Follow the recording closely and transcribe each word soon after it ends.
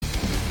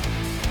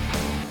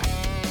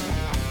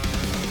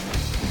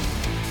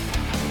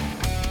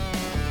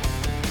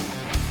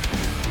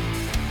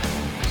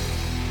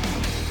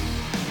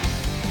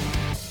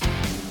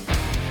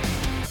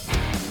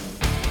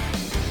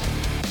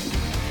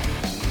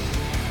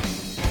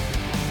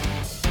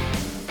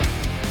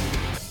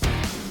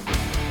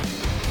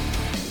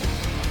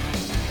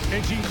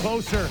edging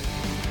closer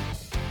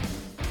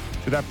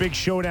to that big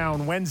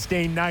showdown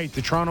Wednesday night,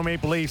 the Toronto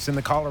Maple Leafs and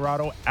the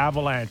Colorado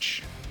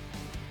Avalanche.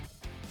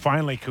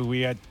 Finally,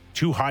 we had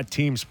two hot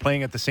teams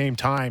playing at the same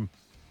time,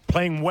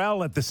 playing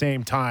well at the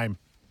same time.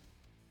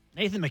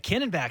 Nathan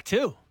McKinnon back,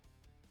 too.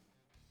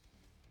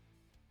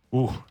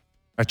 Ooh,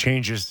 that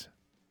changes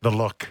the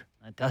look.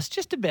 It does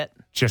just a bit.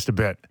 Just a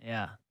bit.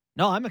 Yeah.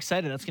 No, I'm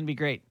excited. That's going to be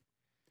great.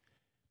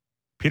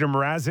 Peter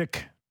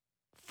Mrazek,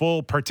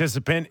 full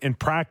participant in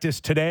practice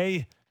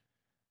today.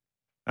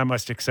 That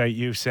must excite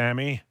you,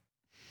 Sammy.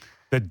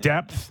 The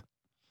depth?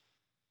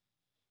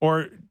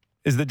 Or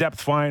is the depth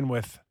fine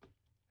with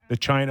the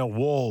China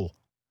wool?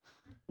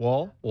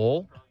 Wool?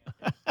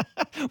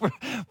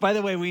 By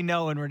the way, we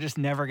know, and we're just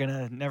never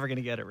gonna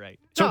get it right.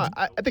 So no,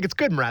 I think it's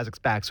good Mrazek's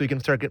back, so he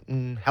can start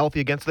getting healthy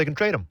again, so they can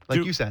trade him,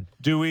 like you said.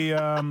 Do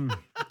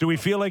we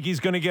feel like he's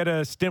going to get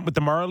a stint with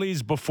the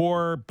Marlies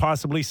before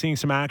possibly seeing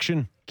some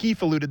action?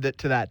 Keefe alluded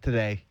to that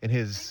today in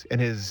his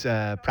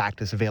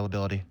practice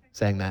availability,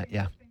 saying that,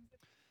 yeah.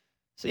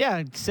 So,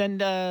 yeah, send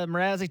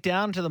Mrazek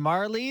down to the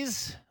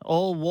Marlies.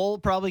 Old Wool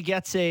probably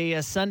gets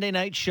a Sunday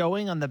night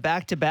showing on the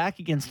back-to-back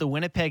against the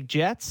Winnipeg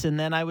Jets. And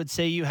then I would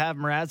say you have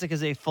Mrazek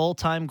as a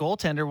full-time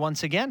goaltender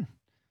once again.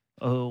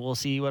 We'll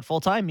see what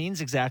full-time means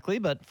exactly,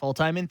 but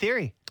full-time in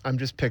theory. I'm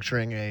just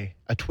picturing a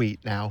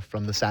tweet now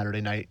from the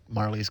Saturday night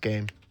Marlies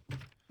game.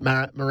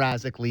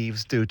 Mrazek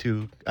leaves due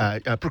to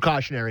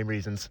precautionary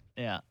reasons.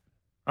 Yeah.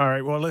 All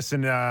right, well,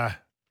 listen,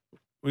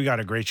 we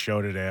got a great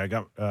show today. I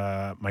got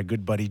my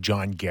good buddy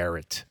John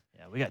Garrett.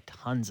 Yeah, we got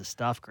tons of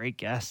stuff. Great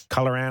guest.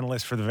 Color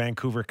analyst for the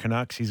Vancouver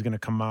Canucks. He's going to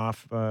come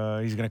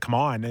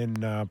on in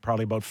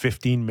probably about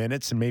 15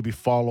 minutes and maybe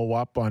follow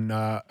up on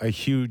a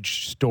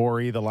huge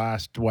story the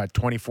last,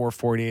 24,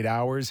 48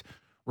 hours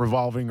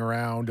revolving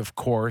around, of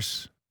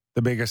course,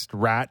 the biggest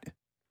rat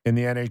in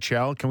the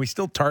NHL. Can we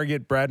still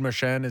target Brad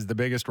Marchand as the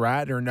biggest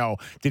rat or no?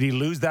 Did he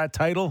lose that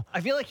title?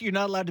 I feel like you're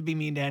not allowed to be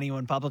mean to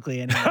anyone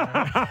publicly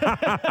anymore.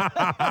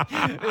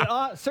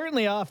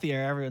 Certainly off the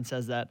air. Everyone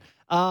says that.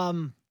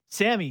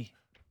 Sammy.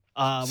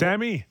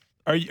 Sammy,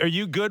 are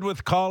you good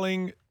with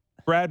calling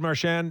Brad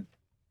Marchand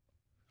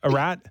a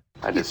rat?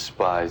 I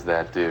despise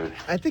that dude.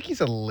 I think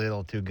he's a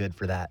little too good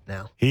for that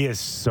now. He is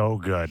so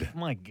good. Oh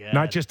my God.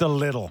 Not just a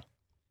little.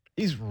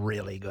 He's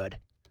really good.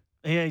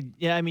 Yeah.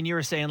 I mean, you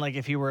were saying like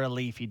if he were a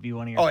Leaf, he'd be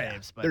one of your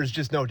faves. But there's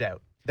just no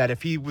doubt that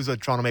if he was a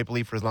Toronto Maple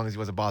Leaf for as long as he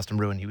was a Boston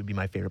Bruin, he would be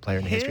my favorite player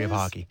in the history of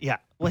hockey. Yeah.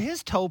 Well,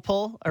 his toe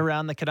pull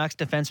around the Canucks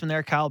defenseman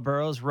there, Kyle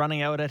Burrows,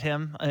 running out at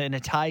him in a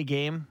tie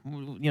game.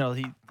 You know,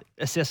 he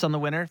assists on the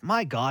winner.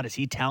 My God, is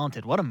he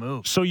talented? What a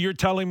move. So you're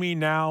telling me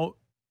now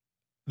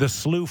the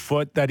slew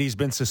foot that he's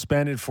been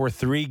suspended for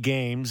 3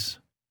 games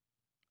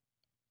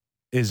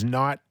is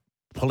not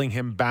pulling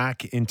him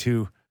back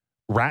into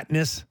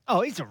ratness?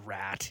 Oh, he's a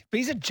rat. But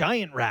he's a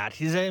giant rat.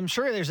 I'm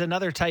sure there's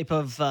another type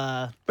of...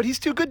 But he's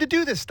too good to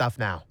do this stuff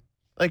now.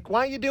 Like,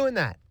 why are you doing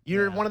that?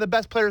 You're one of the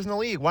best players in the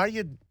league. Why are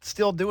you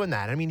still doing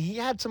that? I mean, he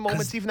had some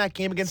moments, even that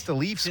game against the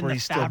Leafs, where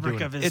he's still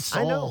doing of his it.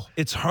 soul. I know.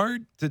 It's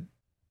hard to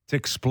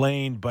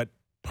explain, but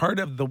part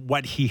of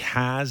what he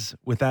has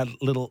with that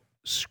little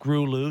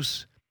screw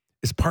loose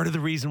is part of the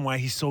reason why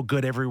he's so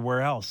good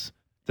everywhere else.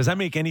 Does that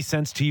make any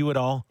sense to you at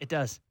all? It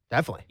does.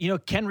 Definitely. You know,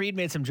 Ken Reed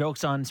made some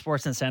jokes on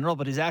Sportsnet Central,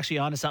 but he's actually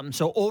onto something.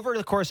 So over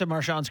the course of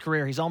Marchand's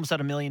career, he's almost at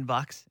 $1 million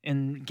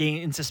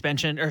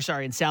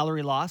in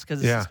salary loss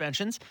because of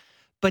suspensions.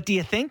 But do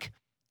you think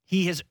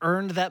he has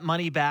earned that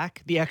money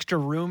back, the extra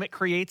room it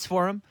creates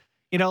for him?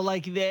 You know,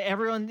 like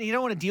everyone, you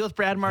don't want to deal with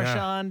Brad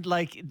Marchand. Yeah.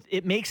 Like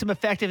it makes him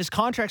effective. His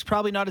contract's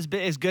probably not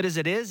as good as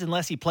it is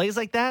unless he plays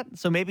like that.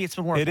 So maybe it's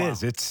worthwhile. It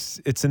is.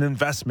 It's an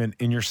investment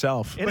in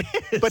yourself.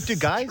 But do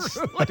guys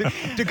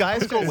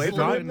go away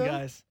from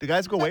him? Do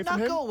guys go away from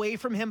him? Not go away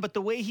from him, but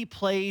the way he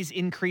plays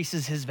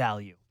increases his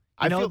value.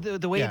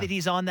 The way that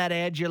he's on that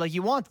edge, you're like,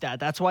 you want that.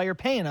 That's why you're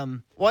paying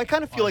him. Well, I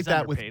kind of feel like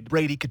that with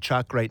Brady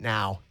Tkachuk right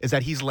now, is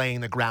that he's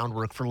laying the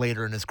groundwork for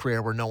later in his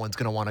career where no one's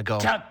going to want to go.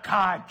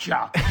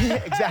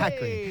 Tkachuk.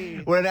 Exactly.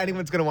 Hey. Where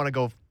anyone's going to want to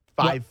go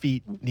 5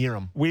 feet near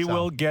him. We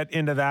will get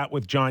into that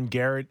with John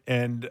Garrett.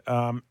 And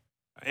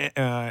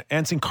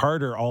Anson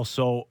Carter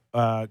also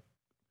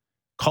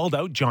called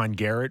out John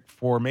Garrett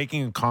for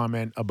making a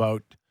comment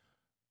about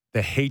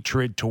the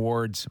hatred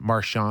towards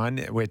Marchand,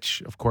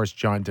 which, of course,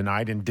 John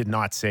denied and did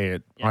not say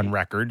it on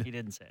record. He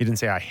didn't say it. He didn't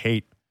say, I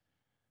hate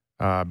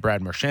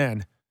Brad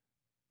Marchand.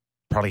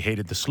 Probably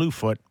hated the slew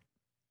foot.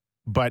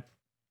 But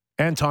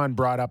Anton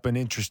brought up an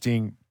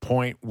interesting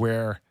point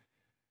where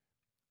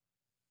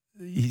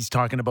he's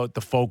talking about the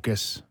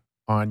focus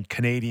on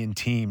Canadian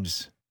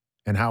teams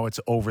and how it's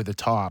over the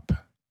top.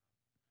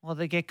 Well,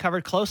 they get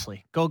covered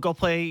closely. Go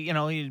play,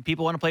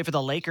 people want to play for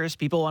the Lakers.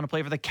 People want to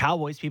play for the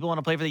Cowboys. People want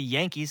to play for the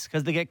Yankees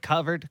because they get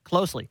covered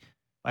closely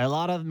by a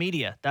lot of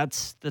media.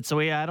 That's the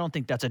way. I don't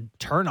think that's a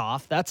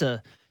turnoff.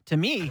 To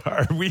me.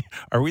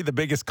 Are we the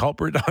biggest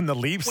culprit on the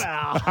Leafs?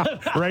 Well,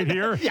 right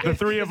here, the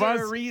three of us. Is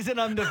there a reason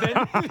I'm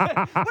defending?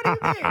 What do you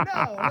mean?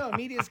 No,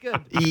 media's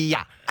good.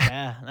 Yeah.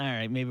 Yeah. All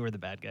right. Maybe we're the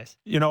bad guys.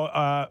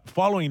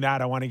 Following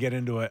that, I want to get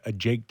into a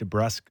Jake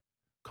DeBrusk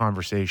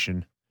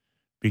conversation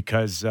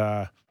because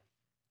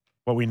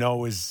what we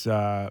know is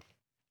the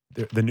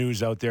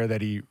news out there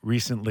that he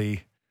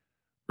recently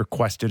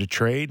requested a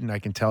trade, and I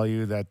can tell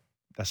you that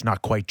that's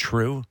not quite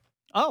true.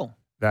 Oh.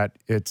 That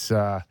it's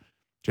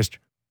just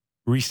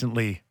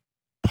recently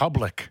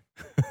public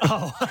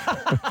Oh.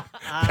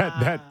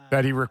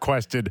 that he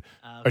requested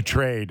a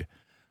trade.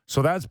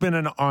 So that's been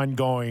an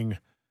ongoing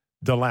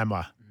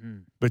dilemma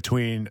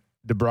between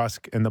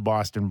DeBrusk and the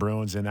Boston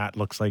Bruins, and that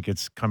looks like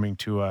it's coming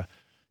to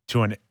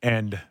an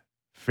end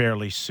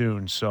fairly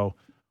soon. So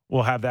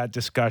we'll have that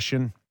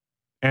discussion.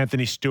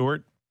 Anthony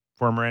Stewart,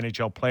 former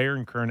NHL player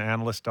and current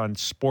analyst on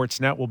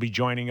Sportsnet, will be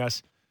joining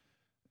us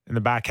in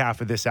the back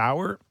half of this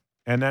hour.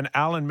 And then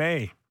Alan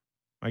May,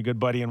 my good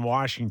buddy in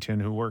Washington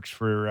who works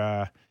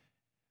for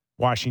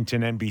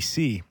Washington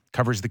NBC,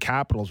 covers the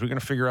Capitals. We're going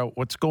to figure out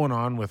what's going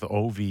on with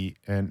Ovi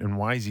and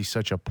why is he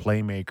such a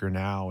playmaker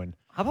now. And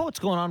How about what's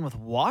going on with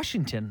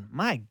Washington?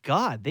 My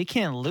God, they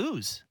can't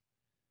lose.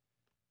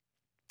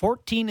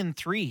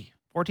 14-3.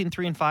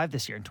 14-3-5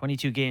 this year in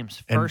 22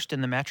 games. First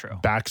in the Metro.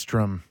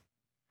 Backstrom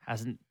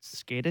Hasn't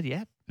skated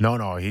yet?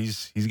 No,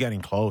 he's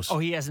getting close. Oh,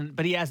 he hasn't,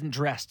 but he hasn't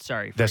dressed,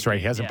 sorry. That's right.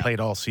 He hasn't played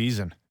all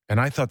season. And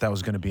I thought that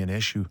was going to be an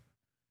issue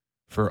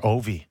for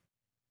Ovi.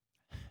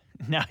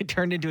 Now he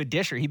turned into a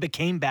disher. He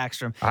became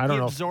Backstrom. I don't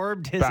know. He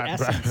absorbed his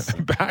essence.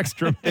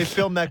 Backstrom. They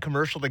filmed that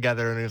commercial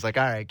together, and he was like,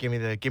 "All right, give me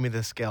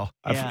the skill."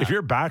 Yeah. If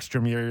you're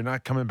Backstrom, you're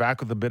not coming back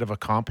with a bit of a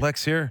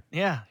complex here.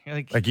 Yeah.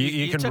 Like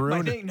you can took my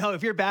ruin thing. No,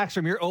 if you're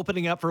Backstrom, you're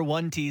opening up for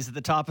one tease at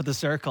the top of the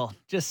circle.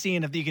 Just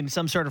seeing if you can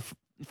some sort of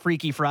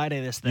Freaky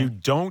Friday this thing. You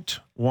don't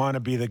want to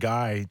be the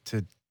guy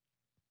to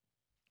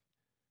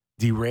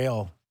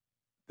derail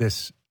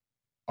this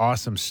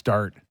awesome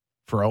start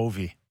for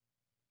Ovi.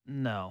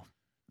 No,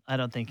 I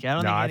don't think.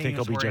 I think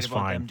he'll be just about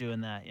fine. Them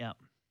doing that, yeah.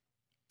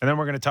 And then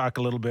we're going to talk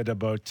a little bit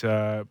about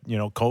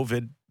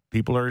COVID.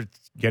 People are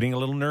getting a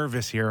little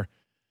nervous here.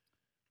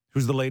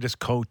 Who's the latest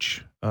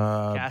coach?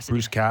 Cassidy.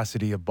 Bruce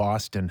Cassidy of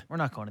Boston. We're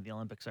not going to the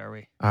Olympics, are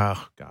we?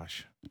 Oh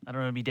gosh, I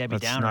don't want to be Debbie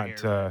let's Downer not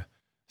here.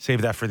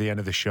 save that for the end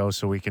of the show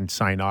so we can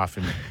sign off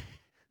and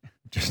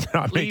just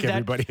not make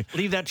everybody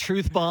leave that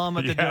truth bomb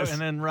at the door Yes. and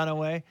then run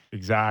away.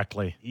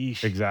 Exactly.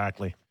 Yeesh.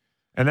 Exactly.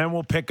 And then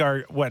we'll pick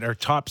our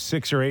top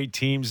 6 or 8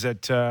 teams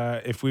that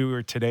if we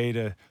were today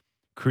to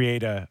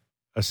create a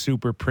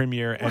super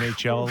premier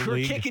NHL We're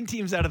league. kicking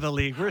teams out of the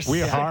league. We're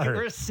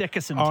sick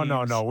of some Oh,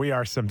 teams. no. We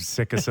are some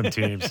sick of some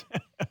teams.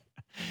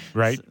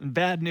 Right?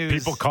 Bad news.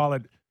 People call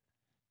it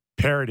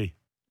parody.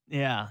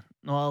 Yeah.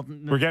 Well,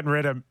 We're getting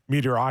rid of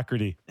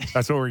mediocrity.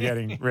 That's what we're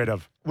getting rid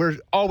of. We're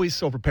always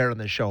so prepared on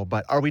this show,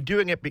 but are we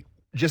doing it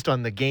just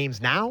on the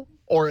games now,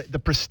 or the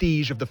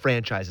prestige of the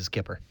franchises,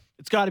 Kipper?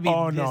 it's got to be.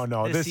 Oh, this,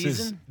 no.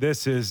 This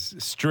This is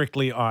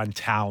strictly on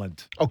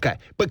talent. Okay,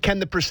 but can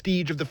the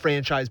prestige of the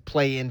franchise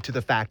play into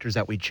the factors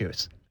that we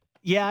choose?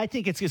 Yeah, I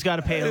think it's got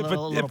to pay a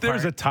little If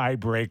there's part. a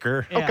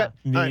tiebreaker Yeah.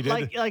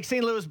 needed. like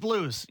St. Louis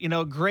Blues,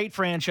 great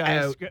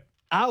franchise.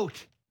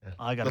 Out.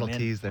 Oh, I got Little him in.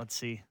 tease there. Let's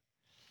see.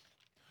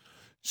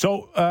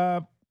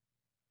 So,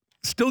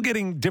 still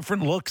getting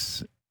different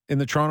looks in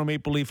the Toronto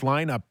Maple Leaf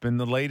lineup. And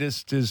the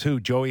latest is who?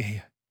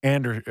 Joey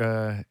Anderson.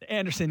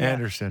 Yeah.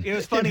 Anderson. It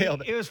was funny.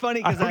 Nailed it. It was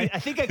funny because I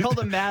think I called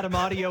him Matt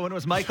Amadio when it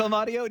was Michael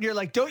Amadio, and you're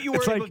like, "Don't you worry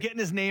It's like- about getting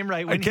his name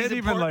right. I When can't he's even,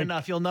 important like-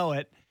 enough, you'll know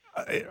it."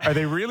 Are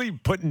they really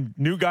putting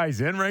new guys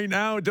in right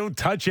now? Don't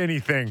touch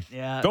anything.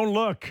 Yeah. Don't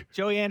look.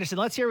 Joey Anderson.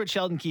 Let's hear what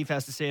Sheldon Keefe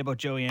has to say about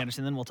Joey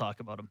Anderson, then we'll talk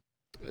about him.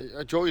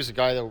 Joey's a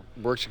guy that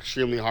works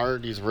extremely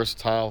hard. He's a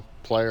versatile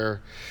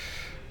player.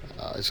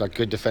 He's got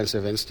good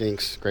defensive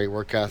instincts, great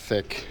work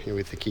ethic.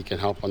 We think he can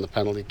help on the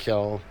penalty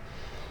kill.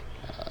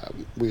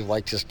 We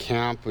liked his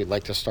camp. We'd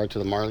like to start to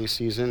the Marley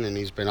season, and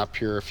he's been up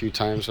here a few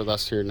times with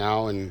us here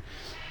now and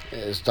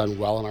has done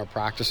well in our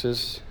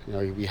practices.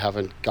 We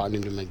haven't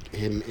gotten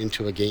him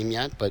into a game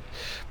yet, but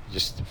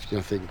just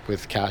think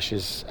with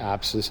Cash's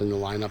absence in the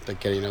lineup that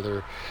getting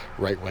another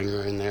right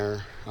winger in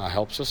there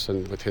helps us,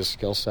 and with his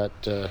skill set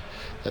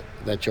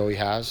that Joey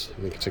has,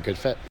 I think it's a good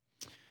fit.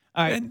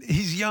 All right. And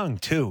he's young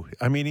too.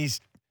 I mean, he's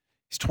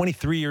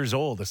 23 years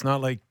old. It's not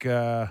like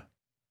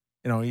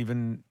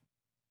even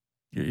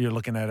you're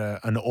looking at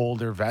an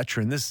older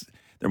veteran.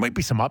 There might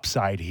be some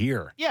upside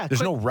here. Yeah,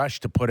 there's no rush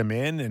to put him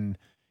in, and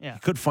Yeah. he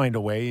could find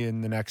a way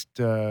in the next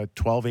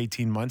 12,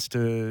 18 months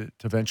to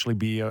eventually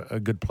be a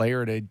good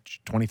player at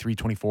age 23,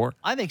 24.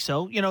 I think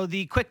so.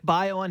 The quick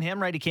bio on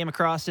him, right? He came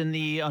across in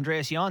the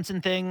Andreas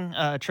Janssen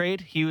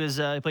trade. He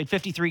played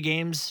 53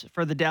 games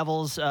for the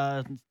Devils,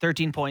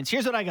 13 points.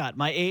 Here's what I got.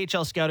 My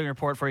AHL scouting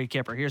report for you,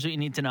 Kipper. Here's what you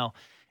need to know.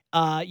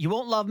 You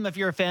won't love him if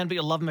you're a fan, but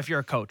you'll love him if you're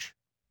a coach.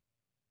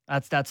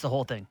 That's the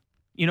whole thing.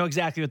 You know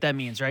exactly what that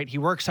means, right? He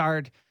works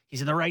hard.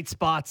 He's in the right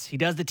spots. He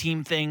does the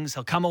team things.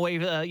 He'll come away,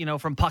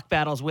 from puck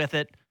battles with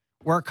it.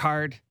 Work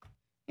hard.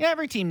 Yeah,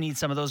 every team needs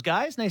some of those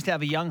guys. Nice to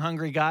have a young,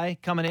 hungry guy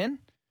coming in.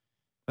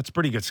 That's a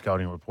pretty good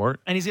scouting report.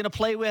 And he's going to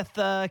play with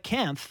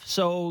Kempf.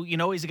 So,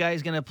 he's a guy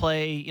who's going to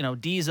play,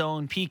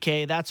 D-zone,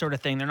 PK, that sort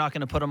of thing. They're not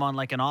going to put him on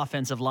like an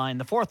offensive line.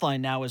 The fourth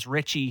line now is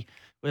Richie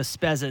with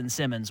Spezza and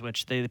Simmons,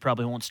 which they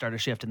probably won't start a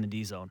shift in the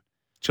D-zone.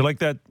 Did you like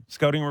that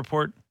scouting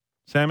report,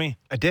 Sammy?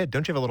 I did.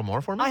 Don't you have a little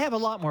more for me? I have a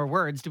lot more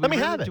words. Let me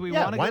have it. Do we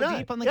want to go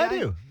deep on the guy? I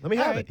do. Let me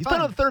have All it. right, He's fine.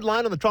 playing on the third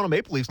line on the Toronto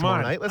Maple Leafs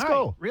tomorrow night. Let's All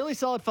go. right. Really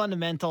solid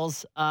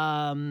fundamentals.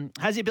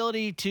 Has the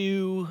ability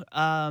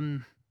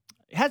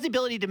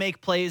to make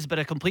plays, but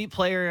a complete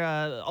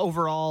player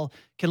overall.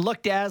 Can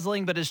look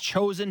dazzling, but has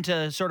chosen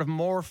to sort of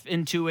morph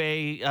into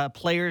a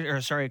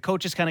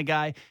coach's kind of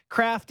guy.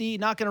 Crafty,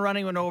 not going to run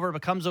anyone over,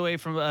 but comes away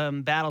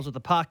from battles with the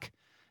puck.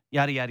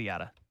 Yada, yada,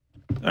 yada.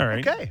 All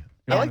right. Okay.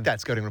 I like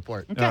that scouting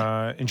report.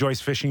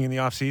 Enjoys fishing in the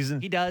off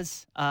season. He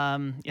does.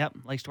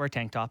 Likes to wear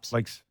tank tops.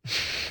 Likes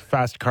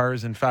fast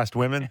cars and fast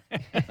women.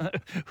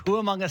 Who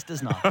among us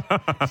does not?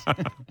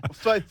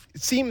 So it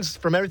seems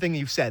from everything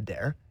you've said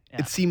there,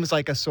 it seems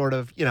like a sort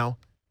of,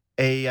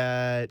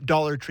 a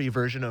Dollar Tree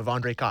version of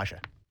Andre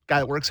Kasha. Guy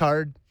that works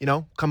hard,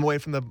 come away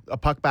from a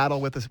puck battle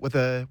with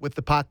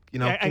the puck,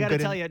 I got to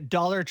tell you,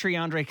 Dollar Tree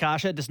Andre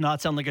Kasha does not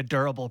sound like a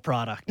durable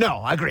product. No,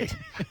 I agree.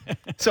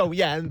 So,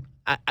 yeah, and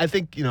I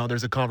think,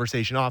 there's a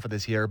conversation off of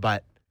this here,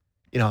 but,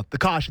 the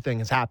Kasha thing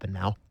has happened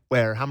now.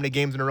 Where, how many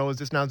games in a row is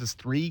this now? Is this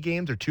 3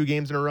 games or 2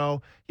 games in a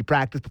row? He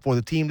practiced before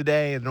the team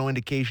today. There's no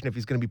indication if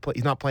he's going to be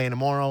he's not playing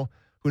tomorrow.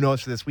 Who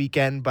knows for this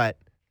weekend, but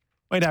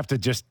Might have to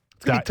just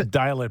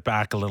dial it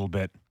back a little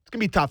bit. It's going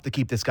to be tough to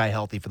keep this guy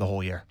healthy for the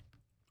whole year.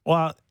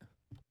 Well,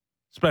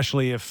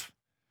 especially if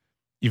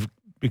you've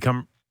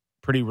become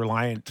pretty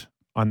reliant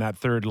on that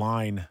third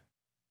line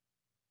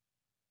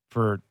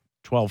for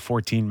 12,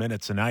 14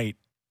 minutes a night.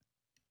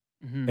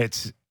 Mm-hmm.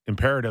 It's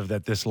imperative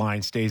that this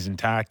line stays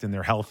intact and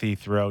they're healthy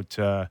throughout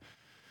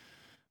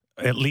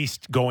at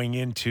least going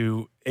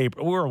into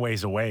April. We're a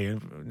ways away.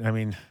 I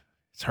mean,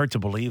 it's hard to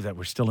believe that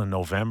we're still in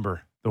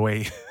November, the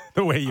way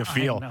you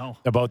feel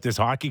about this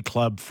hockey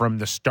club from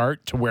the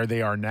start to where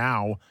they are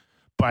now.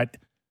 But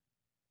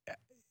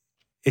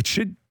it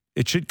should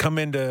come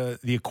into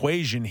the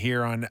equation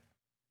here on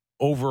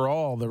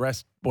overall the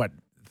rest,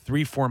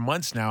 3-4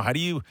 months now. How do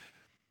you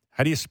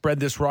spread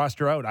this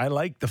roster out? I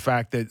like the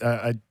fact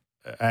that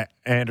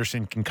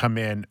Anderson can come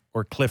in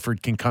or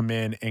Clifford can come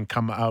in and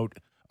come out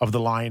of the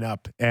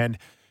lineup. And,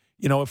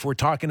 if we're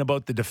talking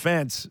about the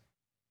defense,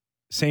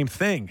 same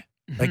thing.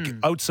 Mm-hmm. Like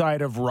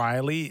outside of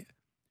Riley,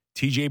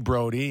 TJ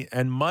Brody,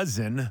 and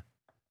Muzzin,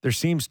 there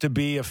seems to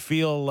be a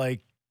feel like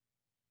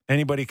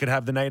anybody could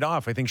have the night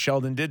off. I think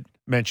Sheldon did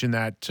mention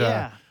that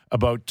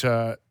about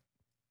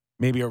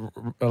maybe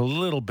a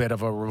little bit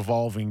of a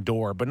revolving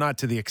door, but not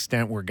to the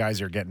extent where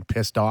guys are getting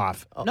pissed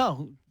off.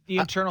 No, the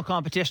internal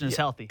competition is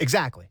healthy.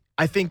 Exactly.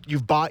 I think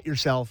you've bought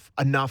yourself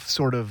enough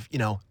sort of,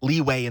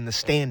 leeway in the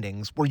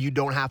standings where you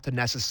don't have to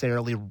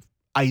necessarily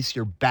ice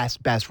your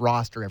best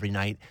roster every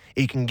night.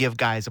 You can give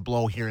guys a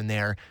blow here and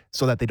there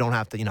so that they don't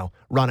have to,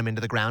 run them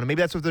into the ground. And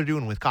maybe that's what they're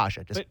doing with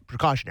Kasha,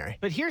 precautionary.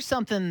 But here's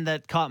something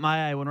that caught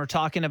my eye when we're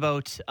talking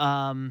about,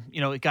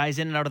 guys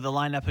in and out of the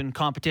lineup and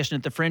competition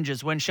at the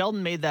fringes. When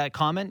Sheldon made that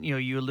comment,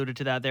 you alluded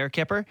to that there,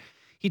 Kipper.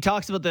 He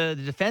talks about the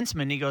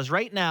defenseman. He goes,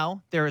 right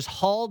now, there is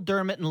Hall,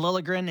 Dermott, and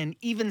Liljegren, and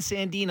even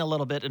Sandin a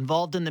little bit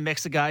involved in the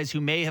mix of guys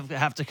who may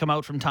have to come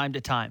out from time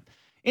to time.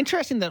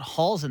 Interesting that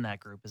Hall's in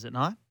that group, is it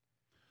not?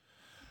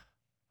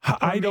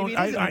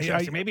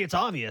 Maybe it's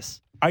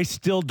obvious. I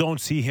still don't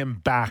see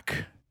him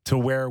back to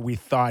where we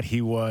thought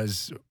he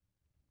was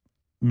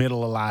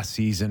middle of last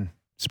season,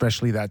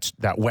 especially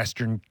that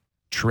Western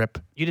trip.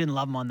 You didn't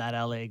love him on that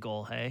LA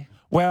goal, hey?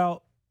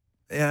 Well,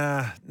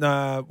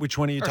 which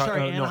one are you talking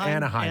about? Anaheim? No,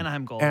 Anaheim.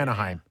 Anaheim goal.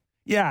 Anaheim.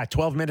 Yeah,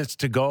 12 minutes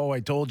to go. I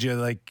told you,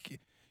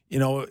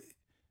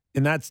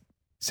 in that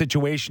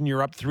situation,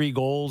 you're up 3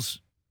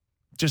 goals.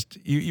 Just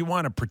you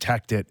want to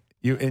protect it,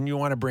 and you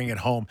want to bring it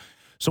home.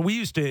 So we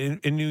used to,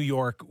 in New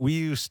York, we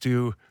used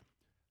to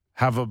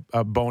have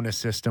a bonus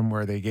system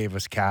where they gave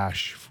us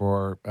cash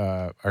for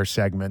our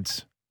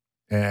segments.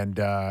 And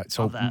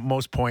so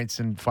most points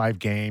in 5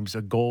 games,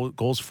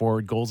 goals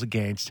forward, goals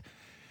against.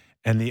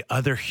 And the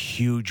other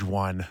huge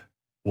one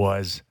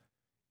was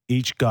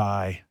each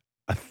guy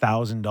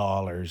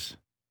 $1,000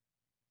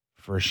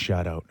 for a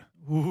shutout.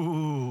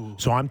 Ooh.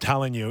 So I'm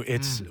telling you,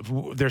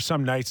 there's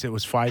some nights it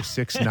was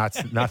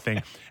 5-6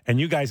 nothing, and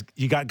you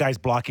got guys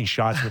blocking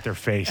shots with their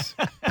face,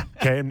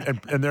 okay,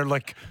 and they're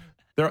like,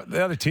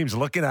 the other team's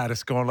looking at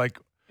us going like,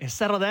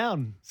 settle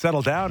down,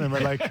 and we're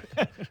like,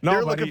 no,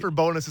 they're looking for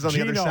bonuses on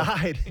the other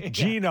side.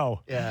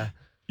 Gino, yeah,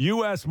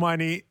 U.S.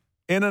 money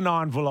in an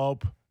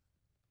envelope.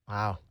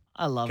 Wow,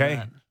 I love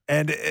that,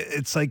 and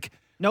it's like.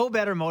 No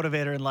better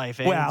motivator in life.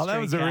 Well, that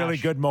was a really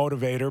good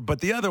motivator. But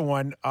the other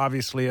one,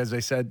 obviously, as I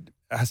said,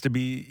 has to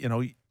be,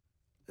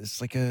 it's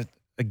like a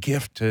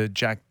gift to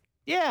Jack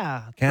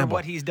Campbell. For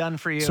what he's done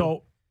for you.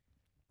 So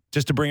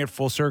just to bring it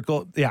full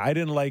circle, yeah, I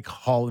didn't like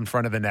Hull in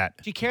front of the net.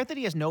 Do you care that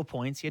he has no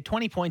points? He had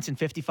 20 points in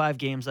 55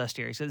 games last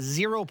year. He says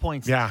 0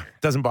 points. Yeah,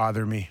 doesn't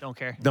bother me. Don't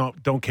care. No,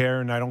 don't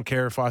care, and I don't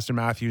care if Austin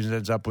Matthews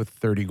ends up with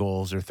 30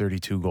 goals or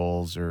 32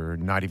 goals or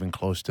not even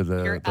close to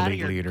You're the out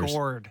league of your leaders.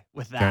 gourd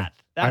with Okay? that.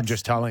 I'm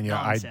just telling you,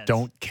 nonsense. I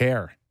don't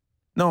care.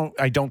 No,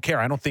 I don't care.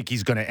 I don't think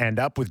he's going to end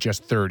up with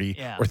just 30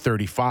 or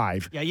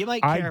 35. Yeah, you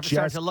might care I if it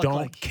starts just to look don't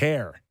like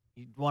care.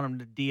 you want him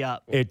to D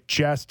up. It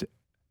just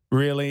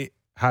really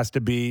has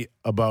to be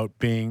about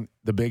being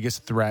the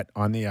biggest threat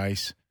on the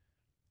ice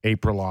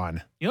April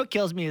on. You know what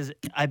kills me is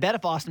I bet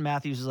if Austin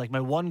Matthews is like my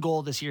one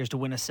goal this year is to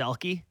win a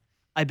Selke,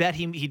 I bet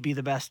he'd be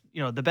the best,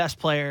 the best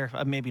player.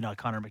 Maybe not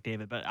Connor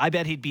McDavid, but I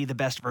bet he'd be the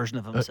best version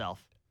of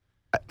himself.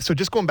 So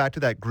just going back to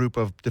that group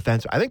of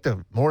defense, I think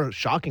the more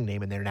shocking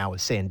name in there now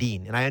is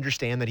Sandin. And I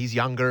understand that he's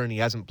younger and he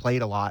hasn't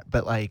played a lot,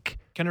 but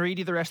Can I read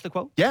you the rest of the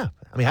quote? yeah.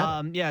 I mean,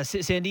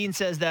 Sandin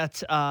says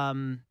that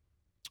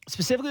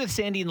specifically with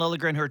Sandy and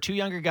Liljegren, who are two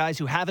younger guys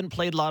who haven't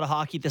played a lot of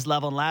hockey at this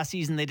level. And last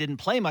season, they didn't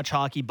play much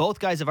hockey. Both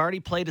guys have already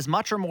played as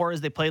much or more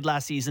as they played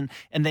last season,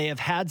 and they have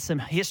had some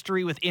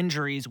history with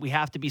injuries. We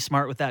have to be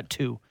smart with that,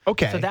 too.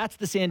 Okay. So that's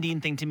the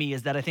Sandin thing to me,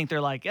 is that I think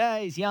they're like,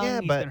 he's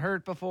young, he's been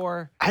hurt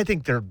before. I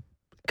think they're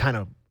kind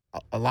of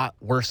a lot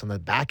worse on the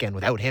back end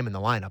without him in the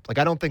lineup.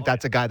 I don't think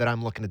that's a guy that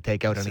I'm looking to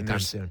take out anytime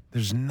soon.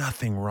 There's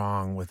nothing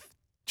wrong with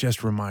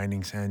just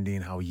reminding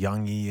Sandin how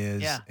young he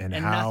is, and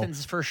how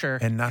nothing's for sure.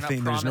 And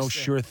nothing. There's no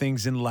sure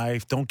things in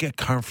life. Don't get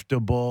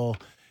comfortable.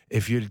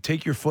 If you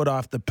take your foot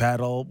off the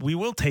pedal, we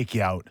will take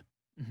you out.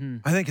 Mm-hmm.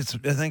 I think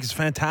it's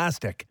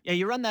fantastic. Yeah,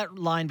 you run that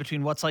line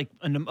between what's like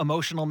an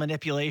emotional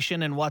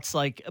manipulation and what's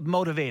like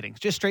motivating.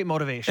 Just straight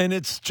motivation. And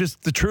it's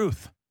just the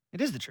truth.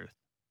 It is the truth.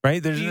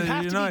 Right? There's you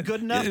have to be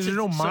good enough there's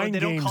no mind so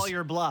they games. don't call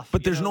your bluff.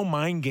 But there's no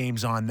mind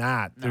games on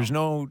that. No. There's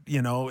no,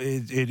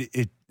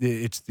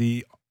 it's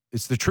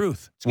the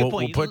truth. It's a good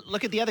point.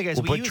 Look at the other guys.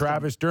 We'll put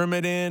Travis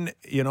Dermott in.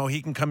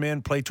 He can come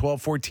in, play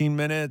 12, 14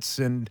 minutes,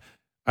 and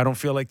I don't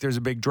feel like there's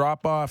a big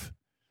drop-off.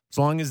 As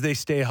long as they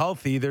stay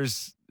healthy,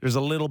 there's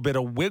a little bit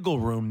of wiggle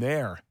room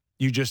there.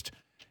 You just,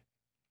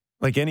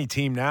 like any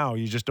team now,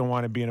 you just don't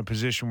want to be in a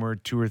position where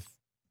you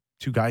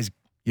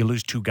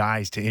lose two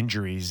guys to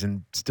injuries,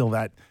 and still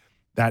that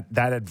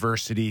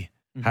adversity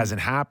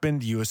hasn't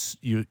happened. You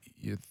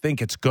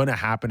think it's going to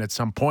happen at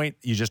some point.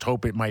 You just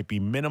hope it might be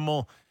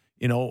minimal.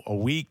 A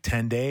week,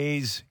 10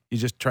 days. You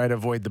just try to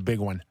avoid the big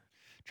one.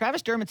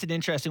 Travis Dermott's an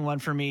interesting one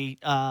for me.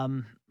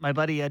 My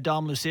buddy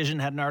Dom Lucian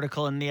had an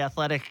article in The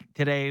Athletic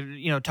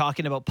today,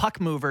 talking about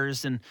puck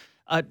movers and,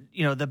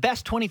 the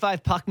best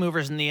 25 puck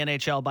movers in the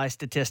NHL by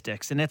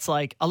statistics. And it's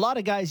like a lot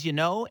of guys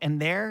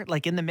and they're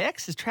like in the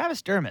mix is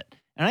Travis Dermott.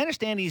 And I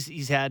understand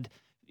he's had,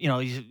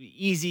 he's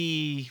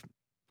easy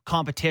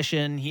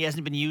competition. He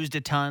hasn't been used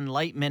a ton,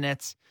 light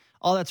minutes,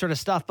 all that sort of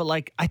stuff. But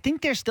I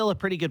think there's still a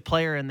pretty good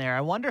player in there.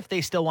 I wonder if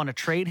they still want to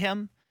trade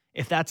him,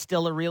 if that's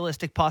still a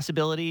realistic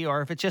possibility,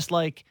 or if it's just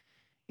they're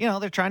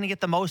trying to get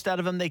the most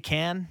out of him they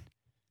can.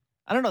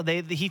 I don't know.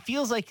 He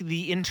feels like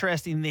the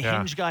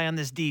hinge guy on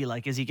this D.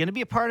 Is he going to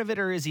be a part of it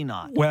or is he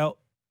not? Well,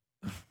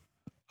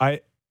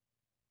 it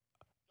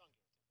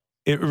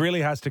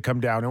really has to come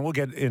down, and we'll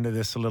get into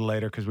this a little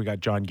later because we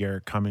got John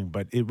Garrett coming,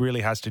 but it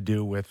really has to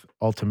do with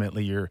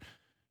ultimately your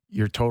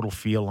total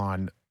feel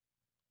on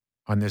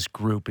this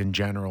group in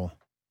general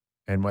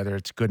and whether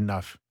it's good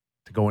enough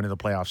to go into the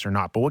playoffs or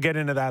not. But we'll get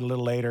into that a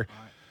little later.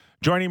 Right.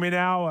 Joining me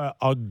now,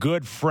 a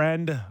good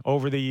friend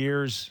over the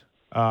years,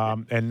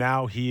 and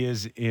now he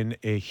is in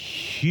a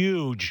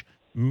huge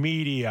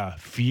media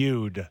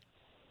feud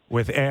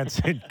with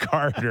Anson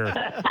Carter.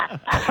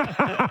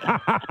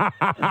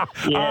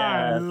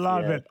 I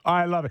love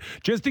it.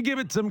 Just to give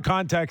it some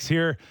context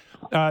here,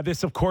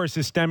 this, of course,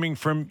 is stemming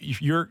from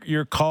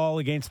your call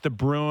against the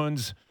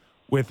Bruins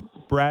with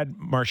Brad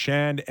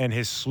Marchand and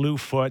his slew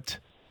foot.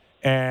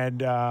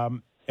 And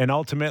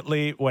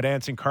ultimately what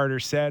Anson Carter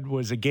said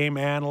was a game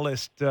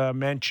analyst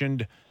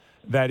mentioned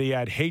that he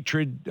had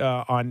hatred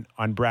on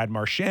Brad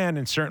Marchand,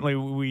 and certainly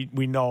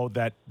we know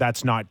that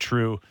that's not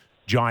true.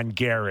 John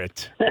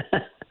Garrett.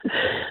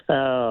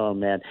 Oh,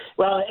 man.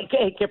 Well,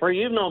 hey, Kipper,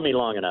 you've known me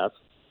long enough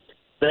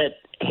that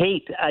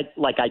hate, I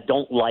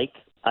don't like.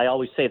 I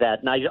always say that.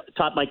 And I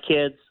taught my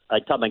kids, I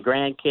taught my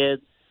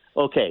grandkids,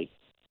 okay,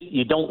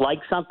 you don't like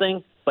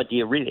something, but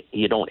you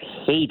don't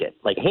hate it.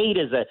 Hate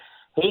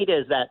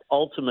is that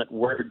ultimate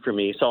word for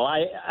me. So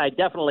I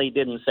definitely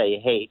didn't say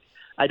hate.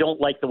 I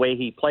don't like the way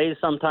he plays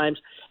sometimes.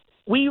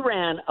 We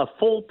ran a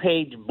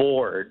full-page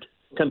board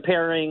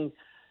comparing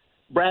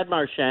Brad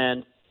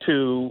Marchand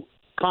to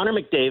Connor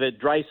McDavid,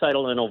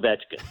 Draisaitl, and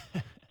Ovechkin.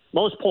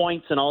 Most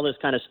points and all this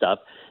kind of stuff.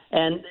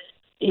 And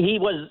he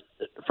was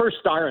first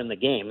star in the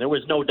game. There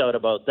was no doubt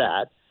about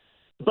that.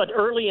 But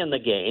early in the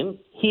game,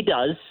 he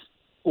does,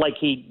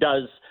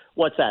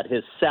 what's that,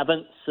 his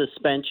seventh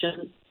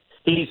suspension?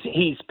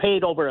 He's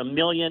paid over $1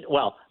 million,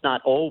 well,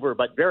 not over,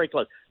 but very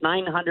close,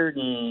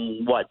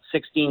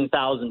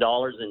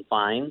 $916,000 in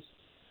fines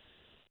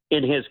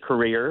in his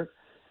career.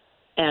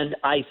 And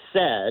I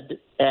said,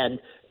 and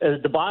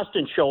the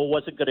Boston show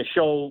wasn't going to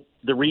show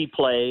the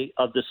replay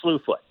of the slew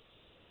foot.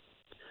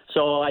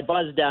 So I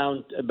buzzed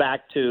down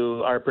back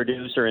to our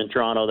producer in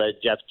Toronto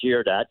that Jeff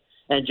jeered at,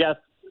 and Jeff,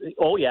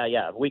 oh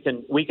yeah, we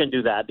can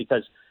do that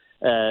because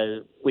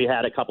we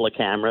had a couple of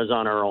cameras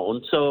on our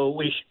own, so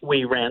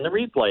we ran the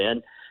replay,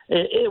 and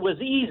it was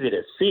easy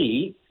to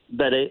see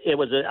that it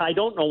was. I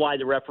don't know why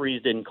the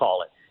referees didn't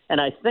call it, and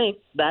I think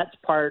that's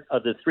part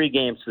of the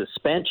 3-game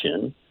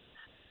suspension.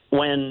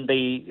 When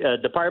the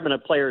Department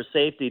of Player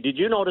Safety, did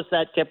you notice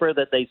that, Kipper,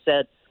 that they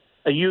said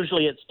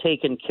usually it's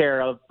taken care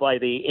of by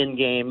the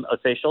in-game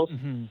officials?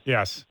 Mm-hmm.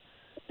 Yes.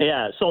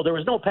 Yeah, so there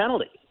was no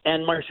penalty.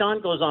 And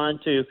Marchand goes on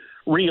to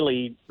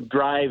really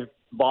drive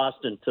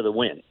Boston to the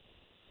win.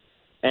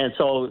 And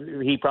so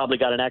he probably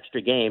got an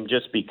extra game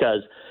just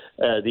because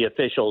the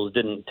officials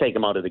didn't take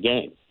him out of the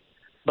game.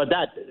 But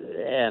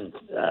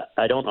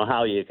I don't know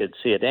how you could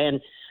see it.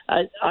 And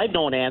I've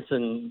known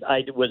Anson.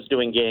 I was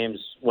doing games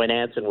when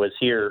Anson was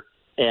here,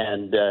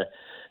 and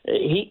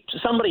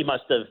somebody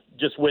must have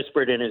just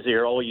whispered in his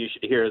ear, "Oh, you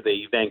should hear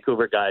the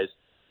Vancouver guys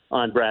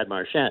on Brad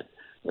Marchand."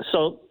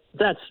 So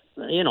that's,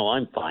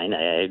 I'm fine.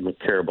 I don't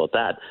care about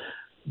that.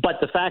 But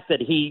the fact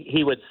that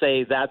he would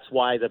say that's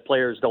why the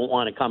players don't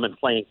want to come and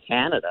play in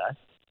Canada,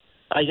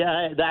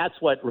 that's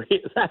what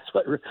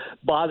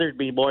bothered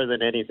me more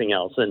than anything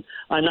else. And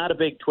I'm not a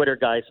big Twitter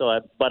guy,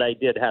 but I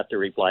did have to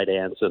reply to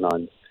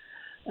Anson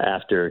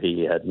after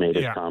he had made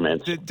his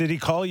comments. Did he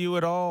call you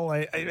at all?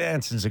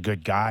 Anson's a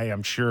good guy.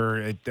 I'm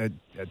sure at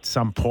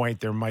some point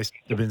there might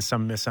have been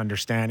some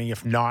misunderstanding,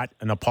 if not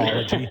an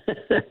apology,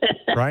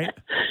 right?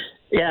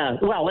 Yeah,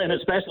 well, and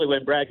especially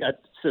when Brad got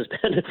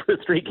suspended for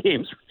 3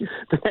 games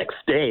the next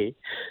day.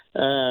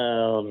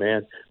 Oh,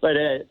 man. But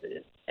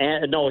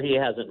no, he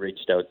hasn't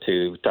reached out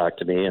to talk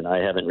to me, and I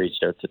haven't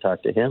reached out to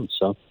talk to him,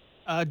 so...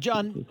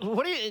 John,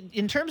 what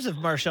in terms of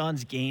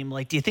Marchand's game,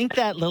 do you think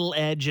that little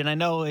edge, and I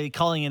know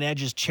calling an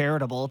edge is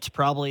charitable, it's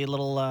probably a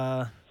little,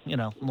 a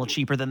little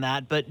cheaper than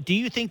that, but do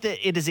you think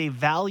that it is a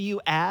value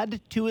add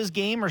to his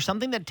game or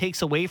something that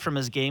takes away from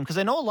his game? Because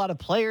I know a lot of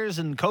players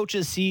and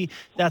coaches see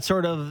that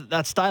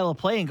style of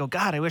play and go,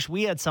 God, I wish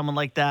we had someone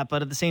like that.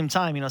 But at the same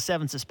time,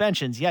 7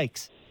 suspensions,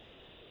 yikes.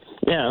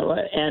 Yeah,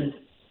 and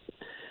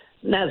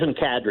Nazem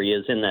Kadri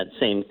is in that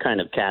same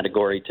kind of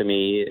category to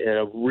me.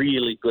 A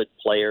really good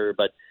player,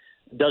 but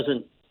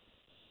doesn't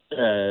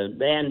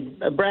and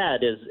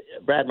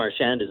Brad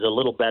Marchand is a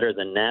little better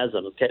than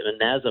Nazem.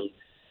 Nazem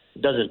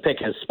doesn't pick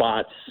his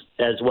spots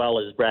as well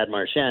as Brad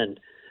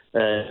Marchand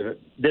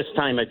this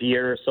time of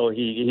year, so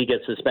he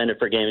gets suspended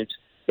for games.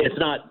 It's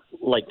not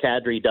like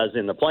Kadri does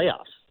in the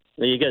playoffs.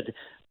 You get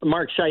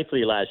Mark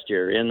Scheifele last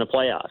year in the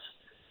playoffs.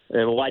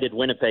 Why did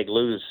Winnipeg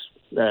lose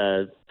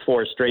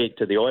 4 straight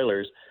to the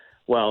Oilers?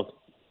 Well,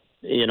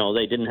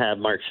 they didn't have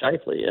Mark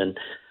Scheifele, and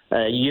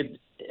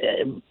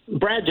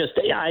Brad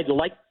I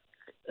like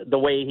the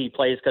way he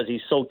plays because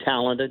he's so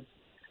talented.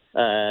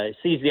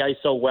 Sees the ice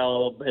so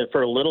well.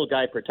 For a little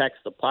guy, protects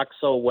the puck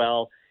so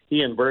well.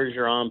 He and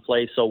Bergeron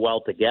play so well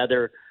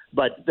together.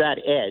 But that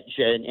edge,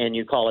 and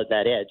you call it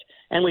that edge,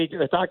 and we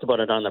talked about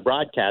it on the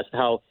broadcast,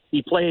 how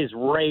he plays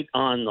right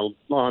on the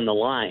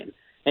line.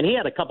 And he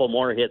had a couple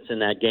more hits in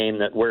that game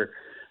that were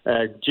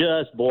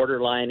just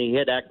borderline. He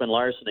hit Ekman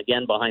Larsson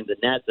again behind the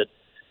net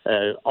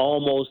that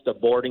almost a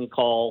boarding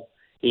call.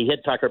 He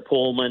hit Tucker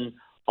Pullman,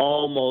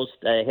 almost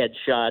a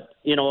headshot.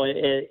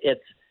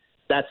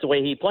 That's the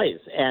way he plays.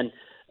 And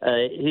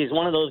he's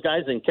one of those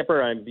guys, and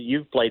Kipper,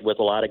 you've played with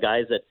a lot of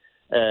guys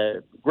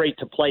that great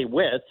to play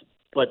with,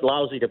 but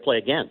lousy to play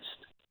against.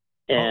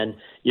 And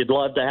you'd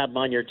love to have him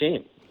on your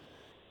team.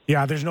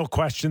 Yeah, there's no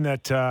question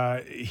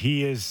that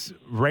he is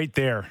right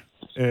there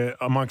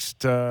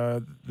amongst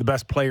the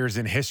best players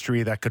in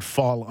history that could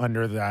fall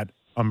under that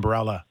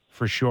umbrella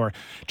for sure.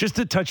 Just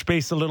to touch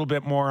base a little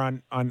bit more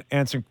on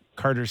Anson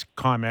Carter's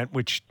comment,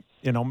 which,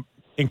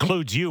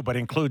 includes you, but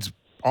includes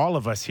all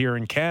of us here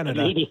in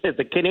Canada.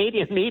 The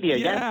Canadian media,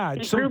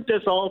 he grouped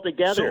us all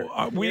together.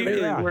 So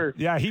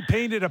he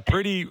painted a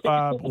pretty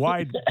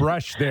wide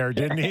brush there,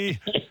 didn't he?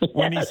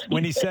 When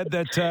he said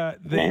that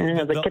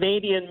the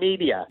Canadian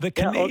media, the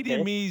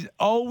Canadian media is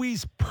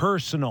always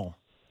personal,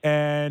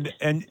 and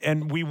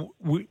we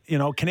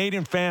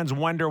Canadian fans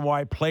wonder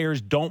why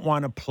players don't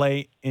want to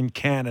play in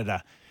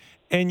Canada.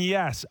 And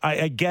yes,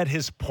 I get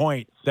his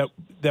point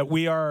that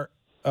we are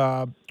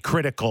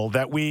critical,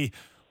 that we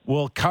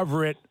will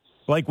cover it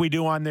like we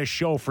do on this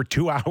show for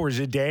 2 hours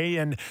a day.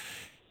 And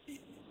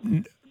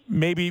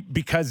maybe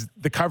because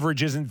the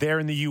coverage isn't there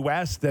in the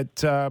U.S.,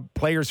 that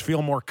players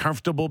feel more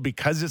comfortable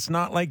because it's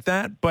not like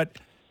that. But,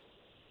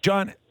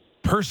 John,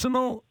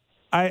 personal,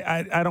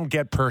 I don't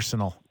get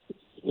personal.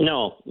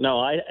 No,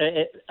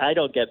 I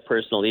don't get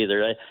personal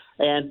either.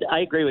 And I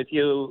agree with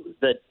you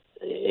that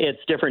it's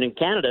different in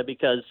Canada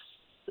because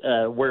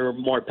we're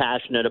more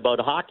passionate about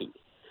hockey.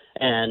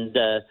 And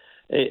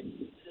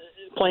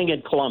playing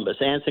in Columbus,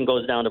 Anson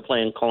goes down to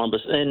play in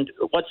Columbus. And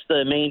what's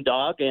the main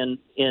dog in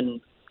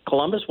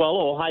Columbus? Well,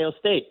 Ohio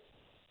State.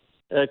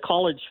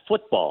 College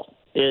football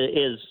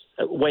is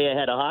way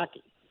ahead of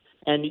hockey.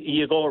 And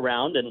you go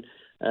around, and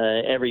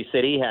every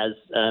city has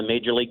a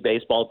Major League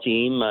Baseball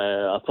team,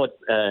 a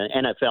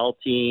NFL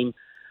team,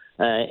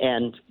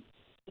 and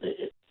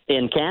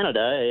in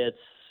Canada, it's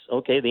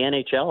okay, the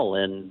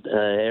NHL, and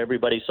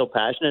everybody's so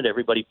passionate,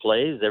 everybody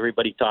plays,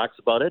 everybody talks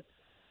about it.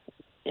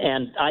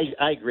 And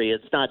I agree,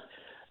 it's not,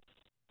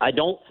 I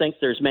don't think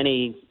there's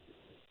many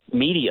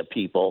media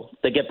people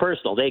that get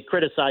personal. They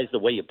criticize the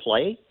way you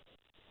play,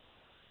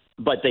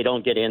 but they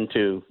don't get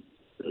into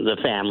the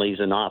families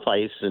and off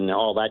ice and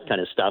all that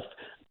kind of stuff,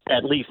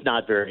 at least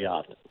not very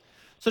often.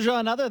 So,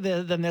 John, other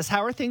than this,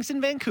 how are things in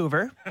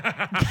Vancouver?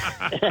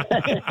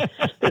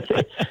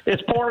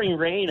 It's pouring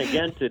rain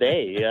again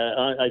today.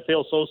 I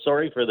feel so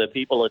sorry for the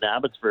people in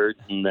Abbotsford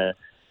and the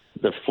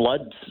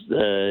floods,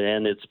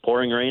 and it's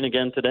pouring rain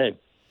again today.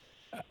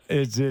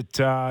 Is it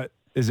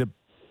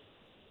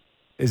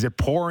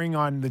pouring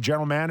on the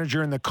general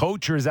manager and the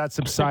coach, or has that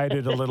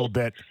subsided a little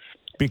bit?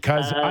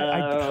 Because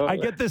I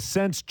get this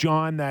sense,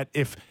 John, that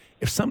if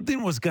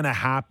something was going to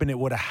happen, it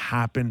would have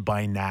happened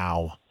by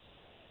now.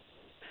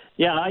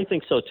 Yeah, I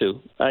think so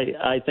too.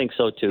 I think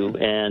so too,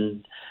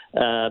 and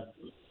I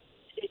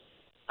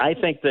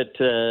think that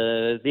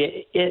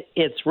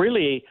it's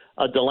really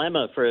a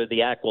dilemma for the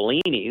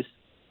Aquilinis.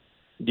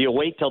 Do you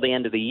wait till the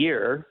end of the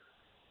year,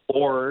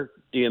 or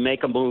do you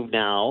make a move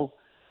now?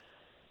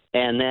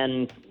 And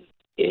then,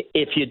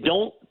 if you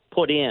don't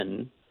put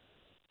in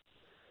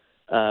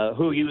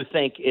who you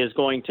think is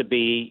going to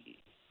be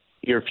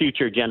your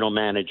future general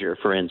manager,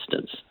 for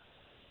instance,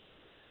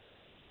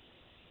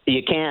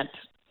 you can't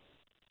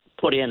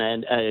put in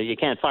you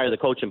can't fire the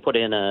coach and put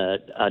in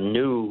a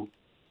new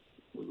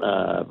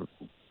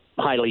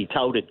highly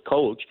touted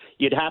coach.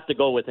 You'd have to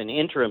go with an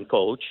interim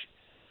coach.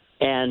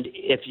 And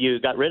if you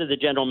got rid of the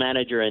general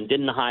manager and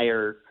didn't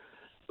hire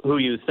who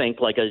you think,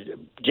 like a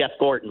Jeff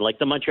Gorton, like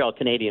the Montreal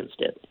Canadiens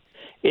did,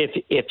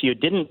 if you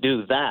didn't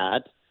do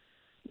that,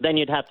 then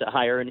you'd have to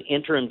hire an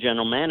interim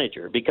general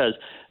manager, because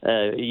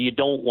you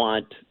don't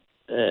want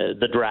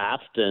the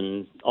draft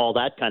and all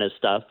that kind of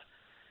stuff,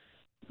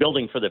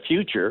 building for the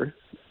future.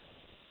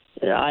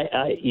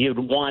 You'd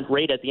want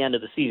right at the end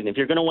of the season. If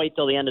you're going to wait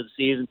till the end of the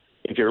season,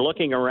 if you're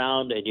looking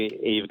around and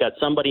you've got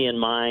somebody in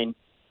mind,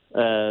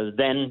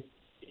 then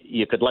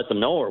you could let them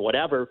know or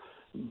whatever.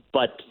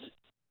 But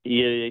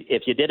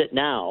if you did it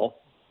now,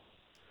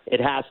 it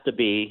has to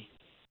be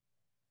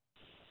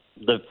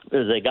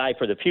the guy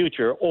for the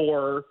future,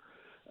 or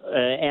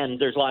and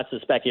there's lots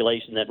of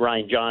speculation that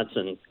Ryan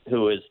Johnson,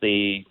 who is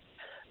the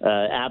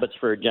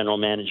Abbotsford general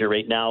manager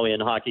right now in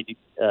hockey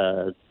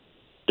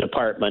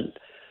department,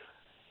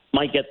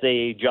 might get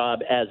the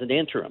job as an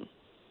interim.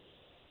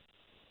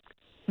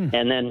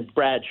 And then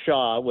Brad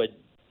Shaw would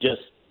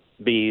just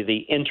be the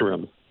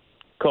interim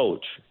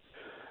coach.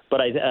 But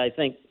I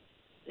think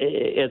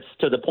it's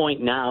to the point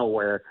now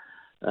where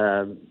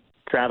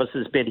Travis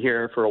has been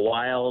here for a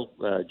while,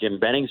 Jim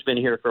Benning's been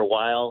here for a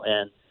while,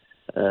 and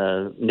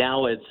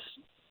now it's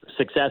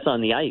success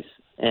on the ice.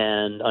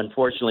 And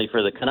unfortunately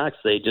for the Canucks,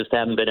 they just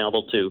haven't been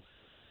able to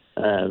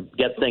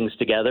get things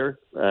together.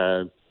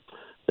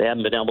 They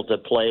haven't been able to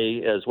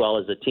play as well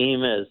as a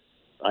team as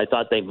I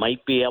thought they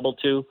might be able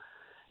to.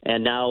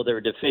 And now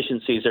their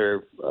deficiencies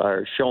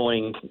are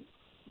showing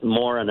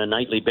more on a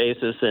nightly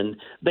basis, and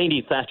they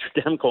need Thatcher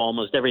Demko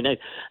almost every night.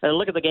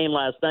 Look at the game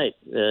last night.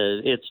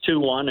 It's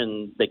 2-1,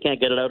 and they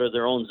can't get it out of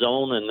their own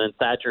zone, and then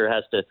Thatcher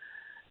has to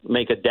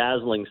make a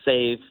dazzling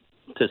save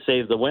to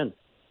save the win.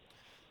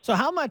 So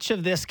how much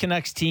of this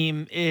Canucks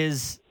team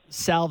is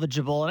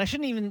salvageable? And I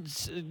shouldn't even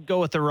go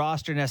with the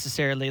roster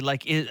necessarily.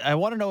 I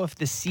want to know if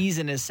the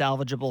season is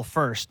salvageable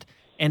first,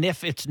 and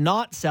if it's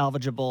not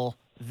salvageable,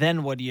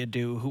 then what do you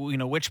do?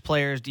 Which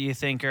players do you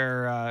think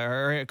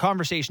are a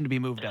conversation to be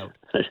moved out?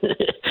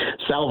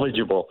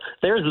 Salvageable.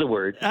 There's the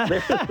word.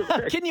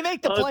 Can you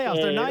make the playoffs?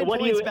 They're 9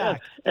 points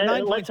back.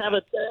 Let's have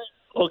it.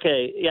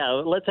 Okay, yeah.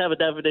 Let's have a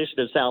definition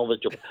of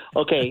salvageable.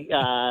 Okay,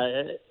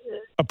 a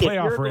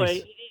playoff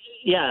race.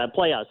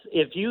 Playoffs.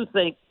 If you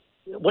think,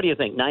 what do you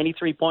think?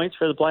 93 points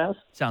for the playoffs?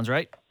 Sounds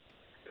right.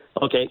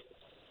 Okay.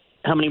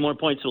 How many more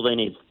points will they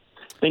need?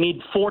 They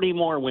need 40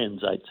 more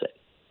wins, I'd say.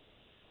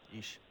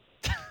 Yeesh.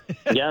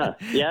 Yeah.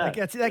 That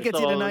gets you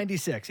to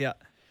 96, yeah.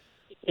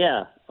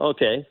 Yeah,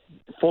 okay.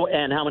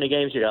 And how many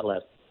games you got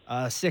left?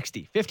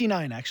 60.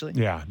 59, actually.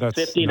 Yeah, that's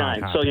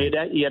 59. So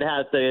you'd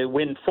have to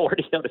win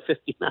 40 out of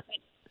 59.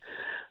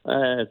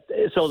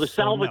 So the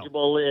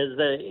salvageable is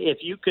if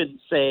you could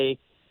say,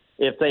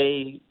 if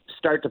they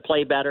start to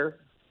play better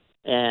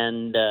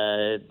and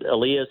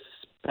Elias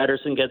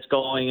Pettersson gets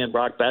going and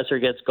Brock Besser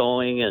gets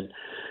going and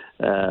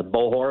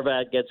Bo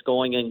Horvat gets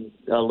going and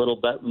a little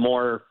bit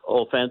more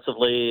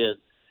offensively,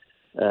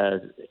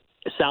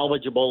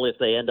 salvageable if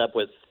they end up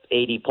with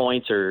 80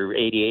 points or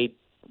 88,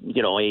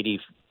 80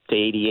 to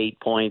 88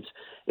 points.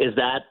 Is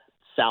that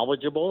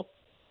salvageable?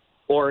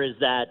 Or is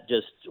that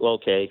just,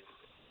 okay,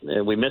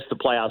 we missed the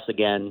playoffs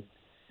again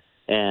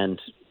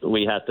and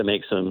we have to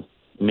make some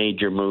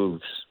major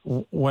moves?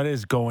 What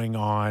is going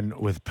on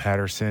with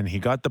Pettersson? He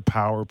got the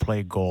power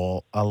play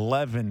goal,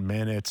 11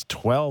 minutes,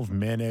 12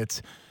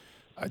 minutes.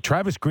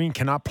 Travis Green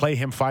cannot play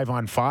him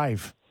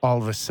 5-on-5 all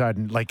of a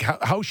sudden. Like,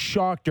 how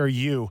shocked are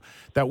you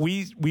that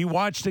we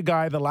watched a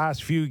guy the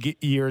last few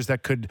years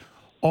that could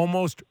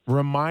almost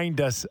remind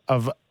us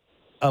of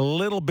a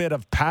little bit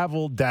of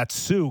Pavel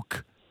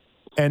Datsyuk,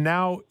 and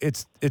now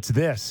it's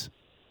this.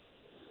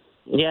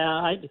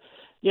 Yeah,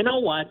 you know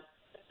what?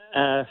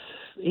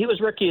 He was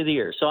Rookie of the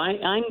Year, so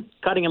I'm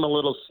cutting him a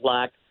little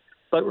slack.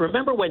 But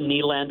remember when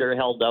Nylander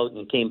held out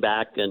and came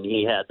back and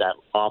he had that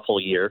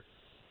awful year?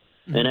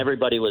 Mm-hmm. And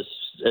everybody was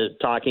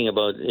talking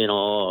about,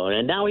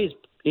 and now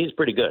he's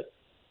pretty good.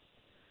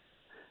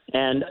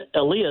 And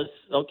Elias,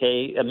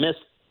 okay, missed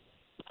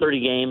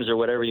 30 games or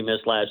whatever he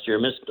missed last year,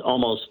 missed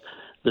almost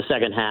the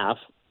second half,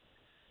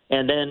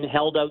 and then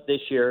held out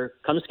this year,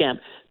 comes camp.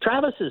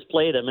 Travis has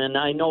played him, and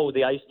I know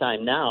the ice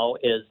time now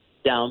is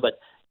down, but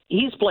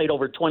he's played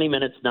over 20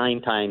 minutes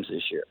 9 times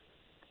this year.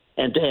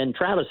 And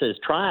Travis has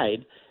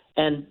tried.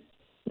 And,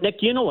 Nick,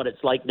 you know what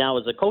it's like now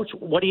as a coach.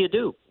 What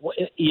do?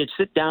 You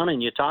sit down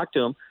and you talk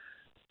to him,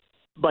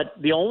 but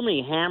the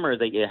only hammer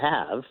that you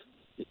have,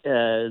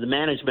 the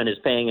management is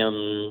paying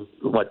him,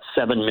 $7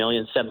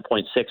 million,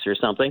 7.6 or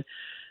something.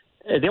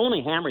 The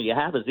only hammer you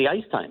have is the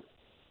ice time.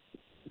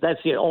 That's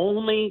the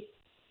only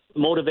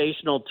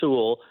motivational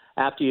tool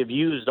after you've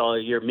used all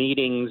your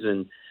meetings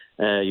and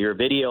your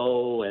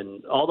video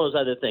and all those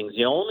other things.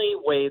 The only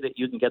way that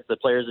you can get the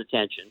players'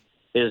 attention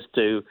is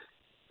to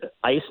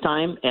ice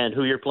time and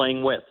who you're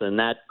playing with, and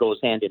that goes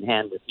hand in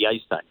hand with the ice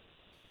time.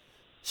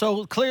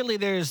 So clearly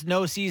there's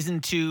no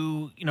season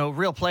to,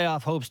 real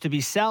playoff hopes to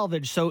be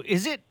salvaged. So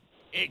is it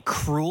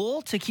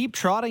cruel to keep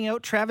trotting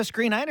out Travis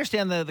Green? I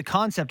understand the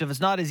concept of it's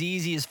not as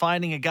easy as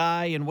finding a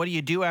guy and what do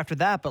you do after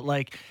that, but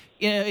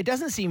it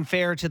doesn't seem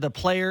fair to the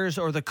players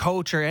or the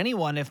coach or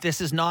anyone if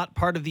this is not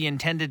part of the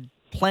intended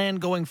plan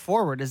going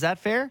forward. Is that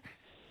fair?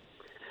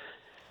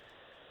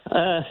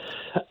 I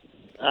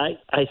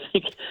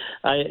think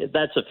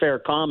that's a fair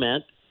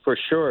comment for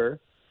sure,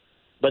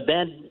 but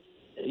then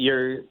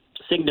you're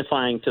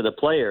signifying to the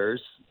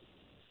players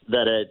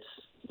that it's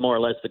more or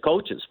less the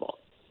coach's fault.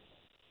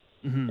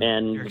 Mm-hmm.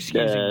 And you're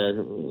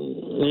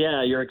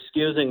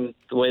excusing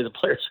the way the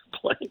players are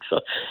playing. So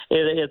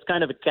it's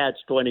kind of a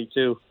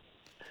catch-22.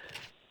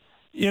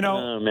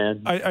 Oh,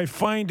 man. I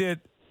find it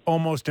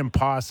almost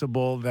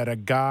impossible that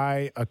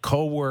a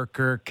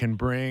coworker can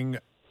bring,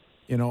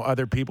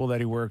 other people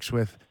that he works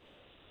with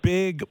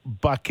big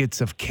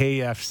buckets of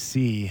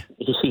KFC.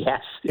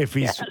 Yes. If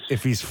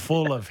he's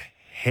full of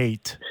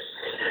hate.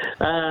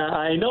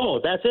 I know,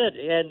 that's it.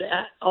 And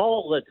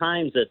all the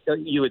times that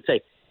you would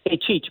say, "Hey,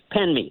 Cheech,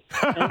 pen me,"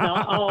 and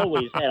I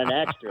always had an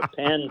extra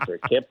pen for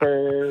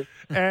Kipper.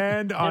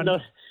 And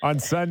on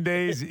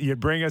Sundays,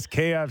 you'd bring us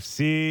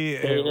KFC.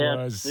 It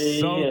was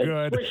so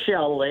good. Swiss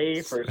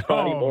chalet for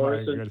Scotty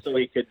Morrison so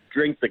he could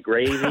drink the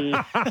gravy.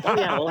 Oh,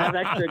 yeah, we'll have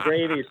extra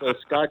gravy so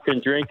Scott can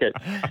drink it.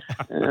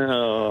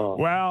 Oh.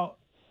 Well,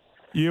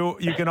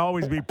 you can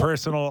always be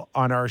personal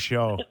on our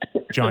show,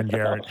 John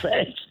Garrett.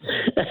 Thanks.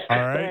 All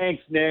right.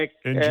 Thanks, Nick.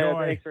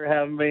 Enjoy. Thanks for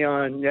having me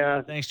on.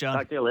 Yeah. Thanks, John.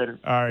 Talk to you later.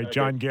 All right,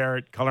 John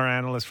Garrett, color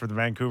analyst for the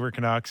Vancouver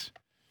Canucks,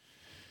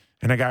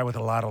 and a guy with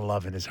a lot of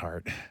love in his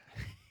heart.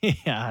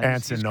 Yeah,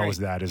 Anson knows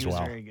that as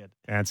well. Very good.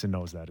 Anson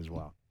knows that as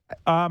well.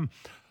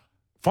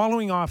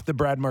 Following off the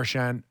Brad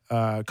Marchand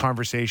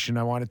conversation,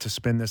 I wanted to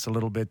spin this a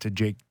little bit to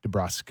Jake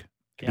DeBrusk.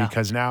 Yeah.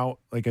 Because now,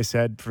 like I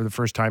said, for the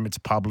first time, it's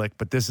public,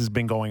 but this has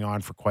been going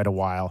on for quite a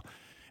while.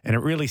 And it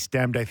really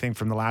stemmed, I think,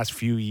 from the last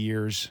few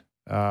years.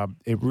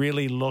 It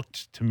really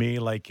looked to me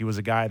like he was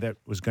a guy that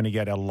was going to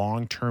get a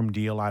long-term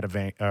deal out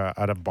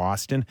of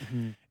Boston.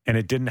 Mm-hmm. And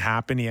it didn't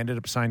happen. He ended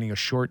up signing a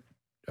short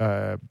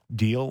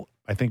deal,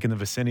 I think in the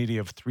vicinity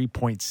of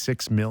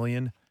 $3.6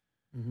 million,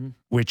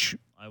 which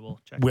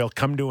will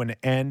come to an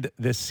end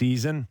this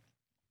season.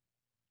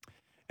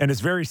 And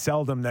it's very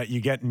seldom that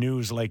you get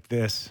news like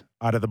this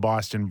out of the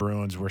Boston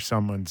Bruins where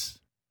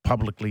someone's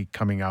publicly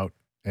coming out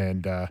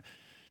and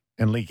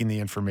leaking the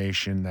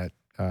information that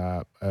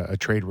a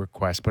trade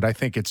request. But I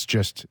think it's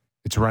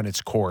run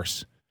its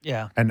course.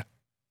 Yeah. And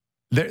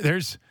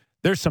there's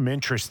some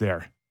interest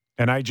there.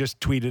 And I just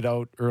tweeted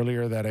out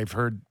earlier that I've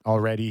heard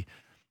already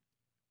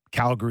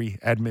Calgary,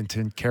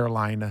 Edmonton,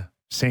 Carolina,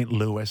 St.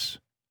 Louis,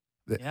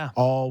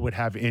 all would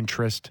have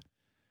interest.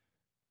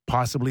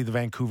 Possibly the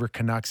Vancouver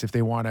Canucks if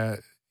they want to,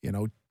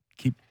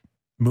 keep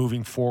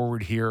moving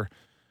forward here.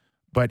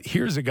 But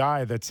here's a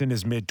guy that's in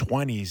his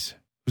mid-20s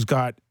who's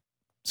got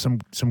some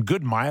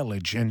good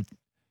mileage and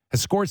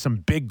has scored some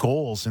big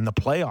goals in the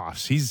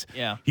playoffs.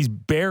 He's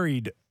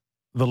buried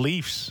the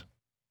Leafs,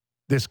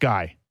 this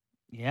guy.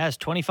 Yeah, this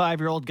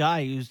 25-year-old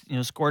guy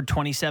who's scored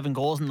 27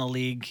 goals in the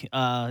league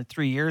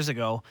 3 years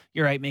ago.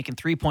 You're right, making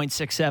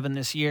 3.67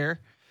 this year.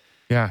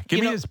 Yeah,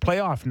 give me his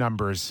playoff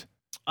numbers.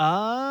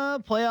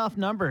 Playoff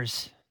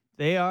numbers.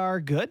 They are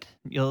good.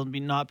 You'll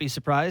not be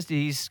surprised.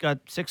 He's got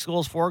 6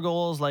 goals, 4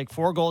 goals,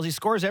 4 goals. He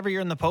scores every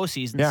year in the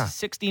postseason. Yeah.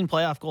 16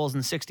 playoff goals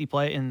in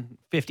 59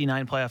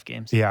 playoff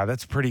games. Yeah,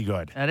 that's pretty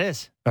good. That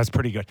is. That's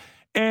pretty good.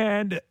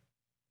 And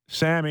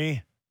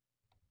Sammy.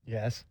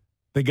 Yes.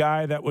 The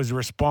guy that was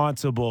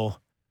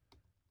responsible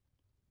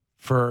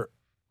for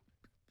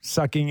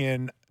sucking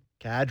in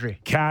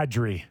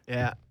Kadri.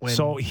 Yeah.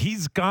 So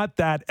he's got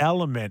that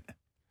element.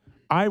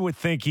 I would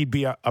think he'd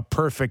be a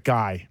perfect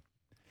guy.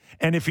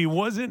 And if he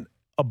wasn't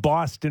a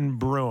Boston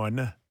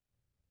Bruin,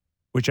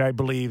 which I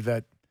believe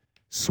that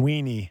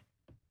Sweeney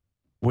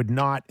would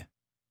not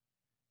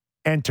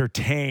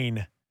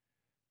entertain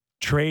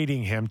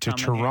trading him to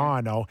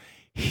Toronto,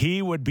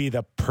 he would be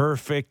the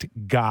perfect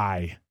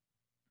guy,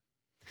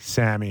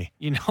 Sammy,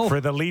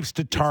 for the Leafs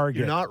to target.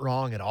 You're not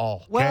wrong at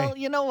all. Well,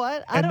 you know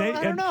what? I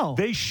don't know.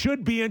 They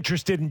should be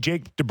interested in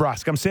Jake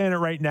DeBrusk. I'm saying it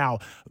right now.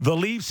 The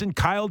Leafs and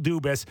Kyle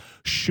Dubas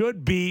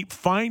should be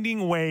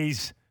finding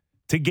ways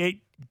to get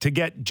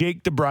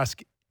Jake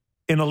DeBrusk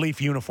in a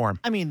Leaf uniform.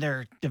 I mean,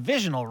 they're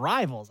divisional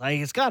rivals.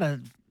 It's got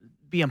to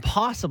be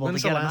impossible to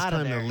get them out of there. When's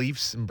the last time the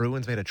Leafs and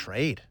Bruins made a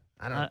trade?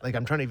 I don't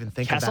I'm trying to even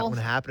think of that one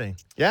happening.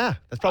 Yeah,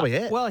 that's probably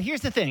it. Well,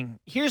 here's the thing.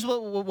 Here's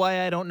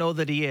why I don't know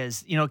that he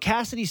is.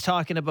 Cassidy's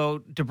talking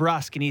about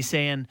DeBrusk, and he's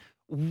saying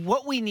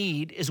what we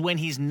need is when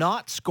he's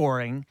not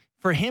scoring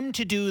for him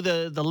to do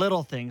the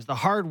little things, the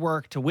hard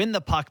work, to win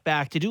the puck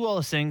back, to do all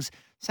those things.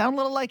 Sound a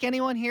little like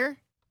anyone here?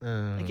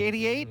 Like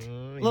 88?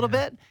 A little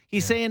bit?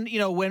 He's saying,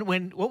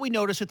 when what we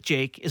notice with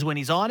Jake is when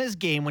he's on his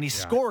game, when he's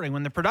scoring,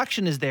 when the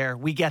production is there,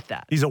 we get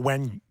that. He's a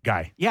when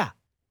guy. Yeah.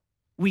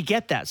 We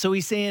get that. So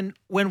he's saying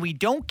when we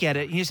don't get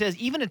it, he says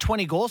even a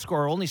 20-goal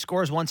scorer only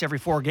scores once every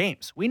 4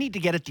 games. We need to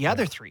get it the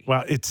other 3.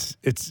 Well, it's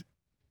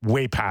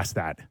way past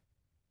that.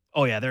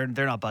 Oh yeah, they're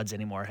not buds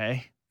anymore,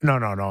 hey?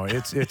 No.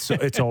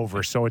 It's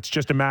over. So it's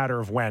just a matter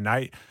of when.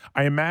 I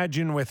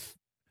imagine with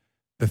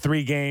the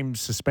 3-game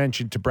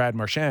suspension to Brad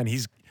Marchand,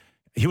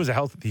 he was a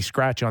healthy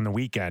scratch on the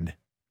weekend.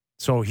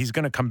 So he's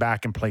going to come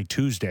back and play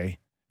Tuesday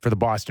for the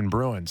Boston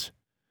Bruins.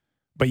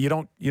 But you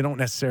don't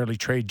necessarily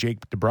trade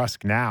Jake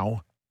DeBrusk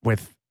now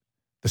with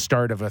the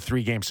start of a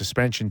 3-game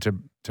suspension to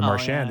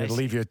Marchand. Yeah, it'll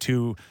leave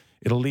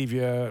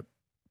you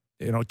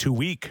 2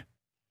 week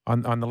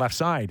on the left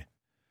side.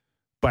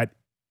 But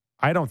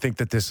I don't think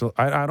that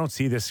I don't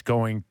see this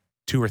going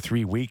 2 or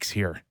 3 weeks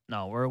here.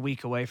 No, we're a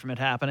week away from it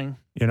happening.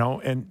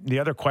 And the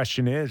other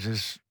question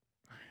is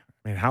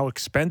how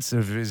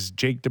expensive is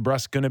Jake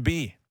DeBrusk going to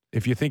be?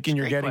 If you're thinking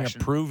you're getting a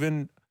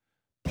proven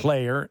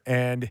player,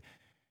 and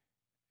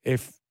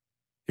if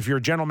you're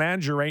a general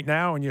manager right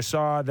now and you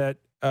saw that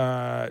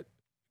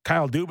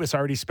Kyle Dubas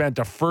already spent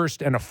a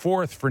first and a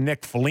fourth for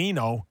Nick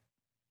Foligno,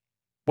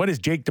 what is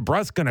Jake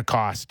DeBrusk going to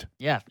cost?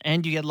 Yeah,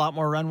 and you get a lot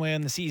more runway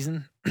in the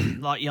season, a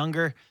lot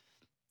younger.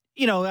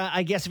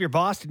 I guess if you're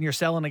Boston, you're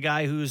selling a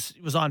guy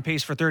was on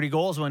pace for 30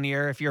 goals one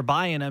year. If you're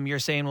buying him, you're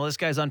saying, well, this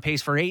guy's on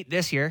pace for 8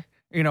 this year,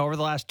 over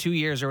the last 2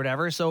 years or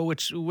whatever. So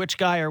which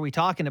guy are we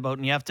talking about?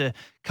 And you have to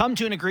come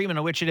to an agreement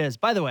on which it is.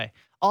 By the way,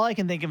 all I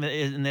can think of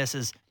in this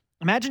is,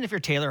 imagine if you're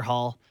Taylor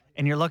Hall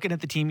and you're looking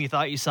at the team you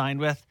thought you signed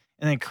with,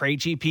 and then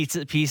Krejci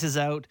pieces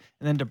out,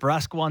 and then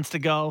DeBrusk wants to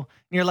go.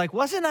 And you're like,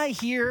 wasn't I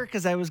here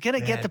because I was going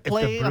to get to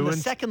play on the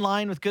second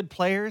line with good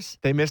players?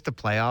 They missed the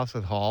playoffs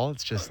with Hall.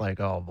 It's just like,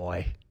 oh,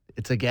 boy.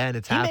 It's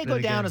happening. He may go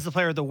down as the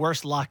player with the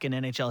worst luck in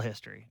NHL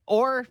history,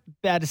 or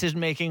bad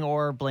decision-making,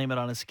 or blame it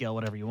on his skill,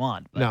 whatever you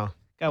want. But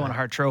guy won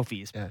hard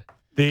trophies.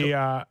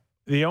 Yeah.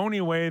 The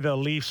only way the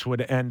Leafs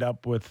would end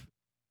up with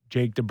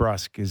Jake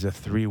DeBrusk is a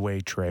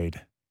 3-way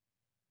trade.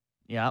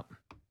 Yep.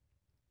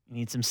 You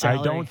need some salary.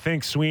 I don't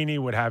think Sweeney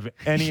would have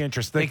any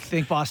interest.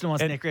 Think Boston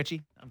wants Nick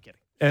Ritchie? I'm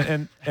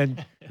And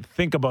kidding.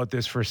 think about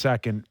this for a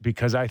second,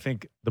 because I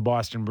think the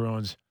Boston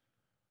Bruins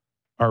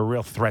are a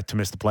real threat to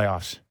miss the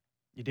playoffs.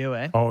 You do,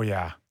 eh? Oh,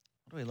 yeah.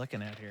 What are we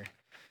looking at here?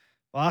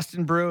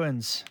 Boston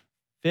Bruins,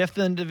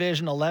 5th in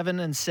division,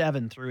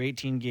 11-7 through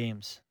 18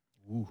 games.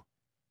 Ooh.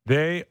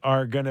 They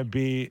are going to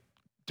be.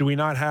 Do we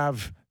not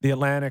have the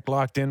Atlantic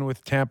locked in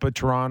with Tampa,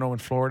 Toronto,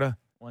 and Florida?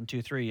 1,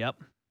 2, 3. Yep.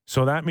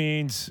 So that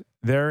means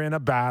they're in a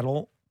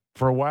battle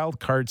for a wild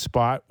card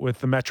spot with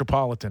the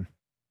Metropolitan.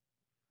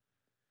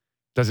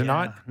 Does it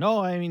not? No,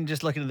 I mean,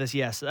 just looking at this,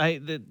 yes.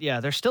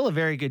 They're still a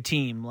very good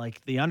team.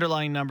 Like, the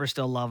underlying numbers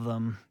still love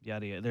them.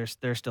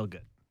 They're still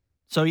good.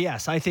 So,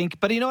 yes, I think.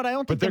 But you know what? I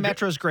don't think the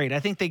Metro's great. I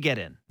think they get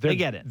in. They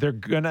get in. They're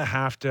gonna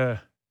have to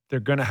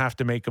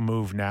make a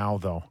move now,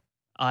 though.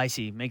 I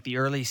see. Make the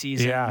early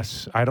season.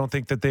 Yes. I don't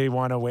think that they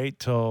want to wait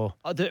till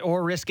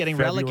or risk getting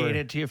February.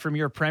 Relegated from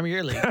your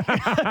Premier League.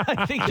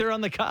 I think they're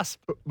on the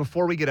cusp.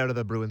 Before we get out of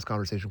the Bruins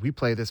conversation, we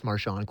play this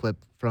Marchand clip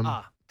from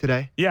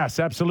today. Yes,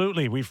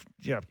 absolutely. We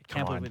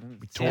totally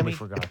Sammy?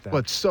 forgot that.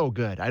 Well, it's so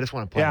good. I just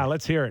want to play it.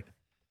 Let's hear it.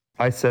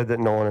 I said that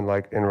no one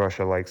in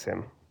Russia likes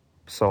him.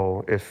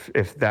 So if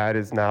that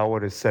is now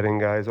what is setting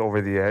guys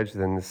over the edge,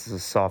 then this is the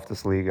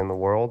softest league in the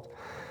world.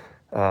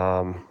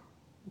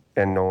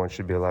 And no one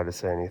should be allowed to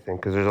say anything,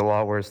 because there's a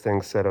lot worse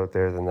things said out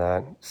there than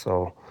that.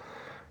 So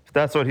if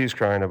that's what he's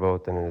crying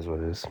about, then it is what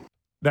it is.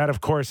 That,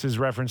 of course, is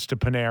reference to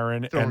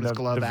Panarin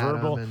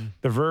and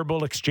the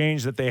verbal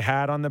exchange that they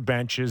had on the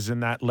benches,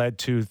 and that led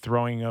to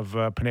throwing of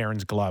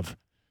Panarin's glove.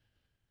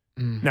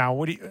 Now,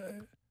 what do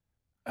you?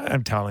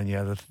 I'm telling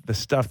you, the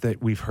stuff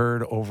that we've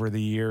heard over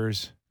the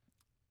years,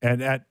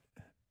 and at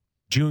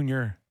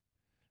junior,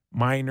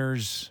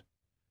 minors,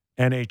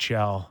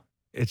 NHL,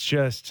 it's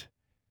just,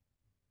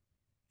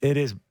 it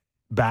is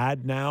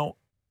bad now,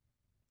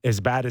 as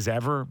bad as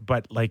ever,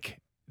 but like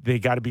they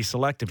got to be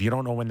selective. You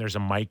don't know when there's a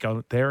mic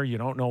out there. You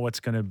don't know what's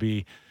going to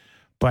be,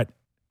 but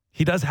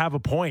he does have a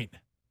point.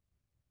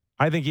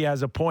 I think he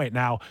has a point.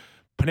 Now,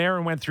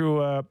 Panarin went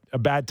through a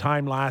bad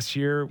time last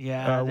year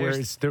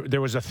where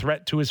there was a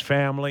threat to his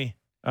family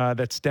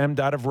that stemmed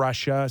out of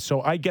Russia.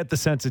 So I get the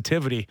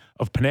sensitivity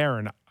of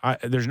Panarin.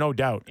 There's no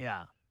doubt.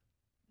 Yeah.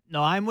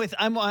 No, I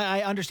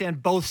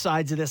understand both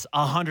sides of this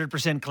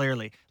 100%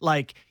 clearly.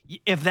 Like,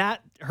 if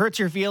that hurts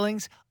your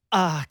feelings,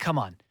 come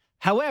on.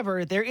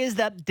 However, there is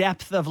that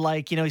depth of,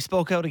 like, he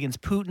spoke out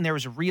against Putin. There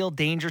was a real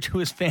danger to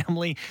his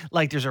family.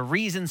 Like, there's a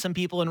reason some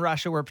people in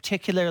Russia were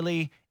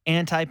particularly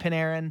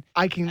anti-Panarin.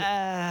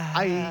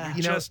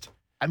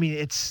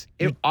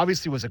 It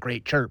obviously was a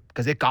great chirp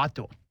because it got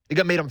to him.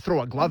 It made him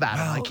throw a glove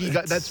at him.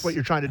 That's what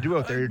you're trying to do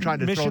out there. You're trying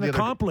to mission throw the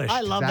accomplished. I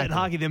love that in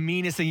hockey. The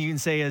meanest thing you can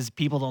say is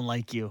people don't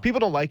like you. People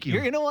don't like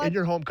you. You know what? In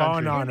your home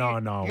country. Oh,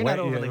 no. You're not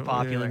overly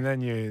popular. And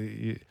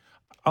then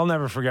I'll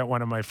never forget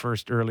one of my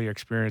first early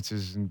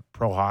experiences in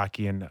pro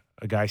hockey, and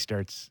a guy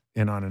starts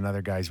in on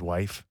another guy's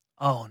wife.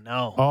 Oh,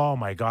 no. Oh,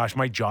 my gosh.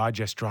 My jaw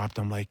just dropped.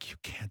 I'm like, you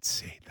can't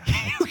say that.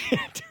 You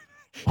can't do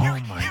Oh,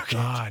 my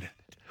God.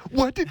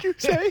 What did you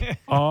say?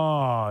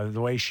 Oh, the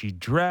way she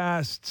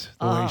dressed,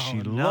 the way she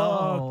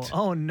looked.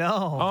 Oh,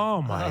 no.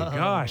 Oh, my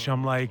gosh.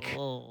 I'm like,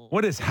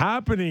 what is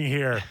happening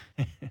here?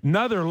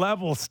 Another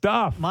level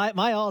stuff.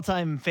 My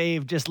all-time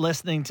fave, just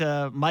listening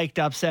to mic'd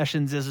up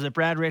sessions, is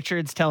Brad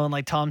Richards telling,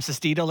 like, Tom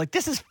Sestito, like,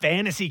 this is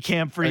fantasy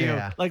camp for you.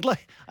 Yeah. Like, look,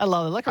 I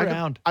love it. Look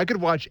around. I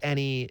could watch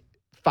any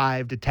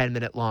 5 to 10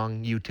 minute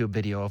long YouTube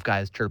video of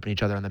guys chirping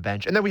each other on the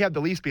bench. And then we have the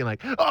Leafs being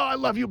like, oh, I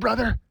love you,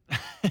 brother.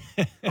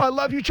 Oh, I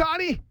love you,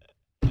 Johnny.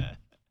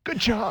 Good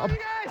job.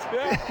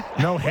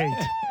 No hate.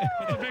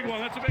 That's a big one.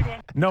 That's a big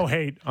one. No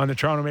hate on the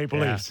Toronto Maple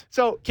Leafs.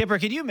 So, Kipper,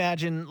 could you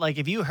imagine, like,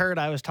 if you heard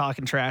I was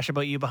talking trash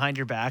about you behind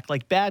your back,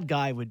 like, bad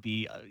guy would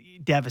be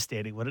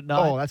devastating, would it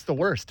not? oh, that's the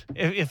worst.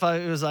 If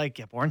I was like,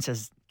 yeah, Bourne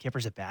says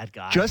Kipper's a bad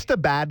guy. Just a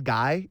bad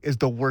guy is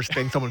the worst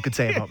thing someone could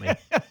say about me.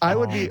 I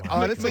would be,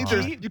 honestly,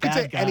 you could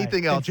say Bad guy.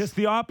 anything else. And just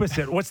the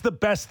opposite. What's the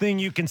best thing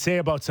you can say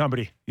about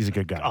somebody? He's a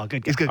good guy. Oh,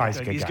 good guy. He's good. Oh, he's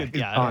a good He's guy. good.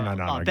 Yeah. Oh,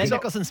 no. Ben So-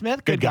 Nicholson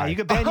Smith, good good guy. guy. You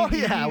could Ben. Oh,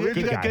 yeah, you we're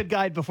did good a guy. good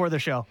guide before the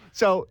show.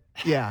 So,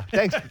 yeah,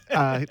 thanks.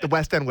 The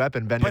West End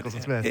weapon, Ben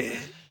Nicholson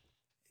Smith.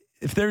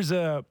 If there's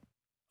a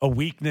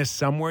weakness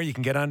somewhere, you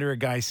can get under a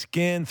guy's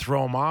skin,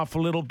 throw him off a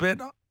little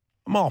bit.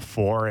 I'm all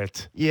for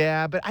it.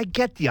 Yeah, but I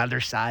get the other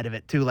side of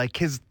it too. Like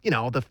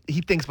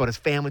he thinks about his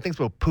family, thinks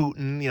about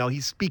Putin.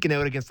 He's speaking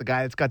out against the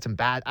guy that's got some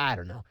bad. I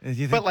don't know. You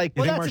think, But, like,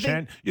 you well, think that's the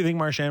Marchand? You think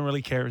Marchand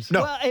really cares?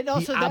 No, Well, and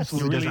also he that's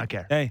absolutely does really- not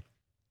care. Hey,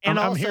 And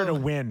I'm also, here to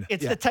win.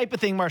 It's the type of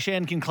thing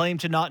Marchand can claim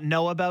to not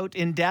know about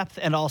in depth,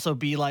 and also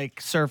be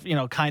like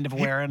kind of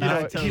aware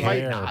enough. He to might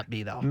care. not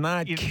be though.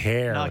 Not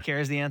care. Not care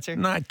is the answer.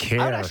 Not care.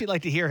 I would actually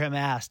like to hear him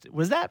asked.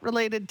 Was that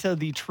related to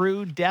the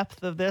true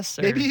depth of this?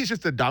 Or? Maybe he's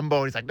just a dumbo.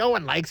 And he's like, no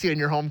one likes you in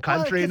your home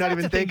country. Well, 'cause not that's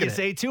even the thing thinking you it.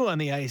 say too on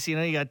the ice.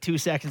 You got 2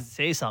 seconds to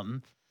say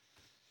something.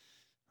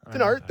 It's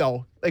an art,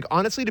 though. Like,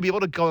 honestly, to be able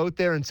to go out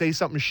there and say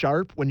something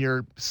sharp when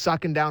you're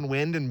sucking down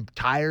wind and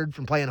tired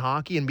from playing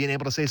hockey and being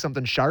able to say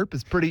something sharp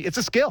is it's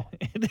a skill.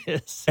 It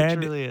is. It And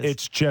really is.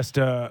 it's just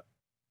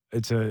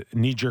it's a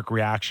knee-jerk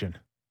reaction.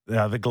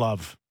 The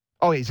glove.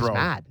 Oh, he's just Bro.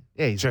 mad.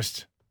 Yeah, he's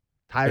Just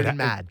tired it- and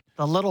mad.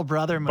 the little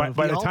brother move.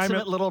 by the the time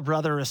ultimate it- little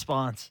brother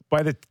response.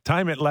 by the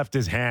time it left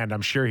his hand,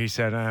 I'm sure he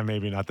said,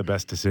 maybe not the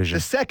best decision. The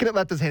second it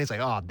left his hand, he's like,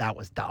 oh, that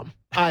was dumb.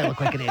 I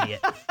look like an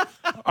idiot.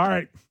 All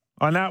right.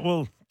 On that,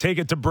 we'll take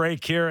it to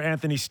break here.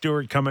 Anthony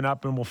Stewart coming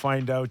up, and we'll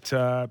find out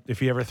if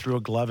he ever threw a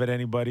glove at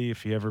anybody,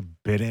 if he ever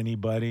bit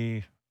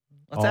anybody.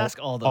 Let's ask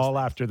all those. All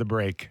after the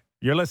break.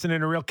 You're listening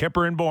to Real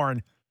Kipper and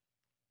Bourne.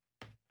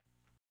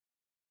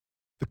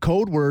 The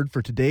code word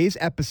for today's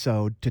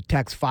episode to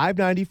text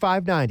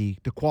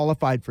 590-590 to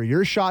qualify for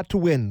your shot to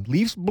win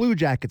Leafs Blue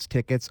Jackets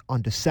tickets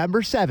on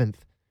December 7th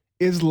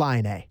is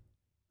Line A.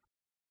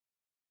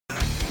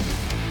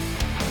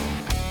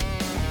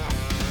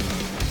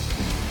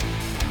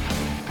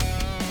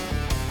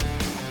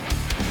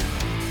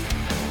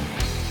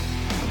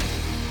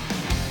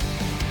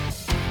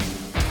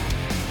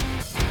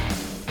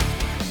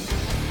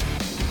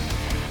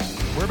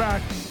 We're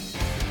back.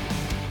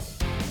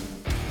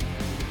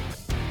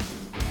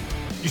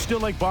 You still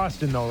like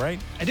Boston, though, right?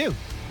 I do.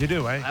 You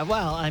do, eh?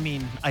 Well, I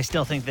mean, I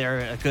still think they're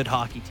a good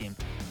hockey team.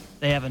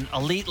 They have an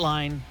elite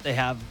line. They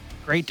have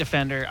great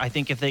defender. I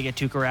think if they get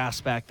Tuukka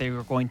Rask back, they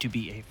are going to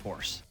be a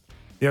force.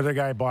 The other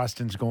guy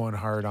Boston's going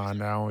hard on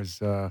now is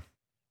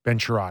Ben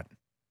Sherratt.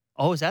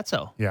 Oh, is that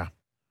so? Yeah.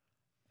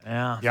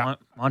 Yeah. Yeah.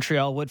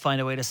 Montreal would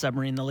find a way to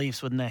submarine the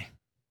Leafs, wouldn't they?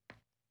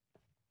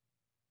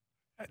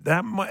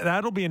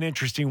 That'll be an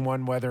interesting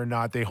one, whether or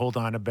not they hold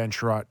on to Ben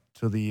Sherratt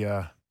to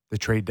the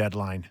trade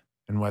deadline,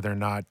 and whether or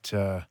not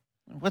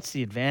What's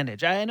the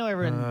advantage? I know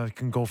everyone. it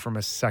can go from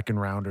a second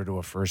rounder to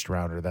a first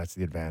rounder. That's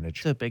the advantage.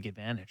 It's a big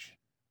advantage.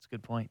 That's a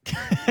good point.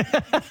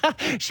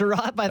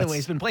 Sherratt, by the way,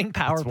 has been playing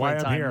power that's why play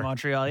I'm time here. in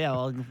Montreal. Yeah,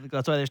 well,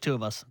 that's why there's 2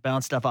 of us.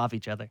 Bounce stuff off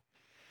each other.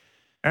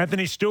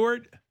 Anthony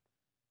Stewart,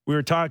 we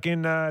were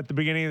talking at the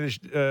beginning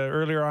of the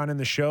earlier on in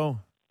the show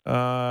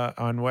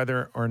on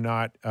whether or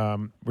not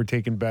we're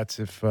taking bets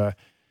if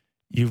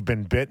you've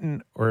been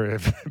bitten or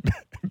if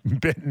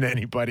bitten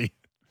anybody.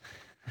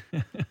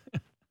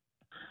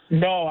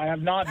 No, I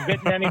have not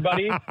bitten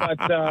anybody, but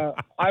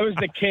I was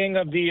the king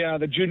of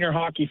the junior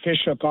hockey fish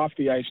hook off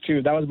the ice,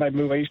 too. That was my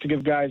move. I used to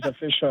give guys a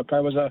fish hook. I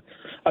was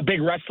a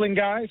big wrestling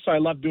guy, so I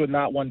loved doing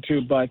that one,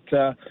 too. But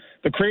the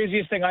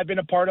craziest thing I've been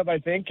a part of, I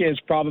think, is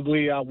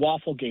probably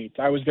Wafflegate.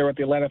 I was there with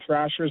the Atlanta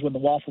Thrashers when the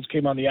waffles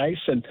came on the ice,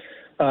 and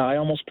I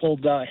almost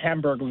pulled a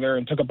hamburger there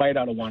and took a bite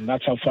out of one.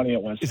 That's how funny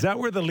it was. Is that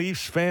where the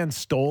Leafs fans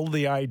stole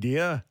the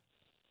idea?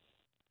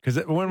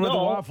 Because when were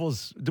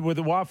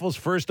the waffles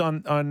first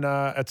on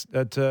at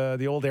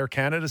the old Air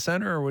Canada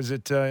Center, or was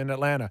it in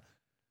Atlanta?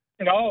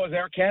 No, it was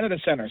Air Canada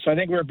Center. So I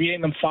think we were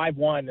beating them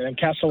 5-1, and then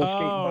Kessel was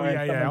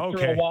skating by.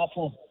 Okay.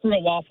 Threw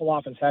a waffle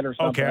off his head or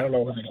something. Okay. I don't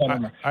know what I can't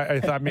remember. I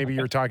thought maybe you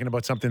were talking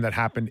about something that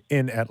happened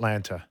in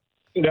Atlanta.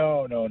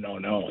 No.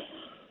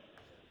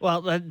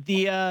 Well,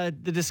 the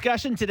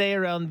discussion today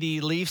around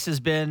the Leafs has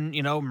been,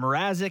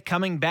 Mrazek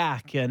coming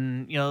back,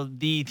 and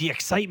the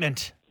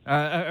excitement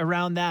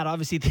around that.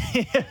 Obviously,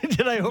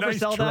 did I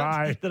oversell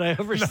that? Did I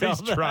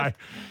oversell that? Try.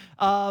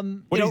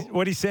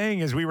 What he's saying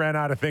is we ran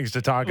out of things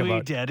to talk about.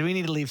 We did. We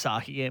need a Leafs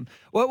hockey game.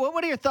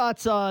 What are your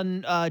thoughts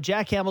on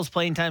Jack Campbell's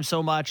playing time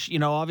so much?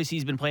 Obviously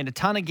he's been playing a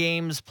ton of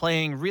games,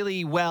 playing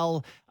really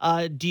well.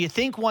 Do you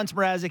think once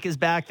Mrazek is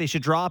back, they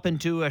should drop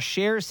into a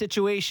share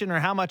situation,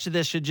 or how much of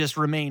this should just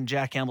remain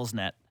Jack Campbell's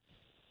net?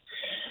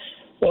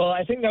 Well,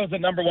 I think that was the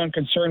number one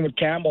concern with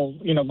Campbell,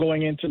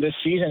 going into this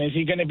season. Is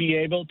he going to be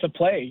able to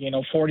play,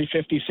 40,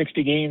 50,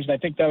 60 games? And I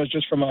think that was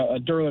just from a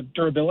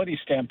durability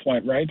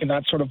standpoint, right? And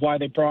that's sort of why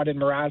they brought in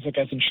Mrazek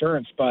as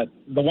insurance. But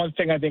the one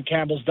thing I think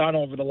Campbell's done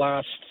over the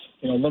last,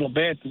 little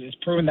bit is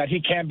proven that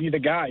he can be the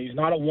guy. He's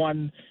not a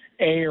 1A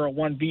or a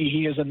 1B.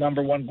 He is a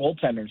number one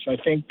goaltender. So I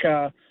think,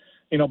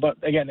 but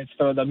again, it's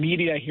the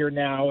media here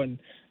now, and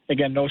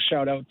again, no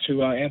shout out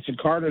to Anson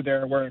Carter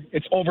there, where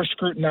it's over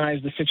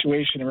scrutinized the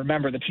situation. And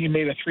remember, the team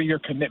made a 3-year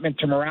commitment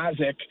to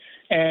Mrazek,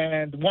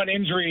 and one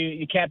injury,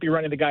 you can't be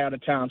running the guy out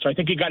of town. So I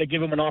think you got to give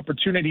him an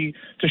opportunity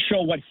to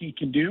show what he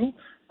can do.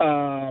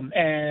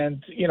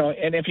 And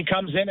if he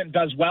comes in and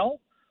does well,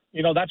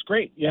 that's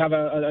great. You have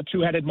a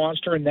two-headed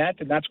monster in net,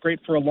 and that's great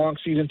for a long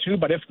season too.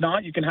 But if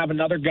not, you can have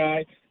another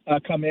guy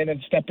come in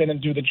and step in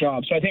and do the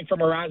job. So I think for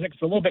Mrazek,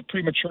 it's a little bit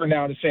premature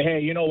now to say,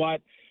 hey, you know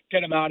what?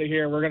 Get him out of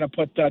here. We're going to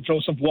put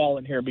Joseph Woll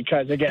in here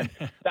because, again,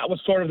 that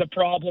was sort of the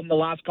problem the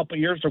last couple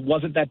of years. There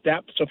wasn't that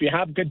depth. So if you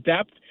have good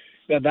depth,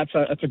 that's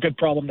a good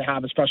problem to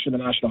have, especially in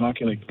the National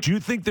Hockey League. Do you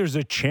think there's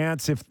a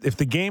chance if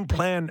the game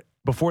plan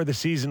before the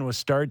season was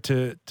start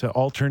to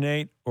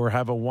alternate or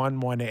have a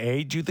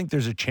 1-1A, do you think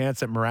there's a chance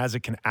that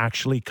Mrazek can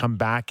actually come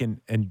back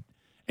and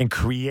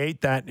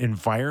create that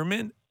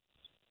environment?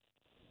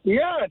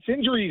 Yeah, it's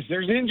injuries.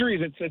 There's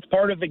injuries. It's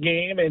part of the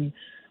game, and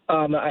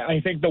I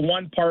think the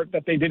one part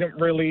that they didn't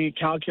really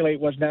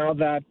calculate was now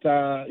that,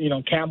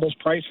 Campbell's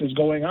price is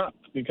going up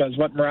because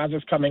what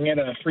Mrazek's coming in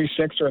at a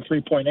 3.6 or a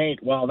 3.8,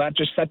 well, that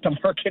just set the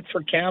market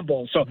for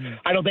Campbell. So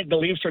I don't think the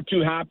Leafs are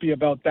too happy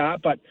about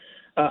that, but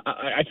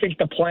I think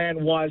the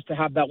plan was to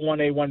have that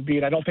 1A, 1B,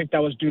 and I don't think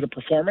that was due to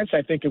performance.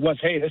 I think it was,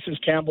 hey, this is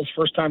Campbell's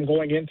first time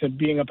going into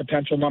being a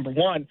potential number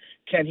one.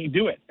 Can he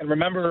do it? And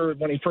remember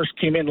when he first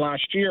came in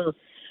last year,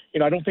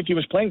 I don't think he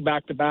was playing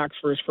back-to-backs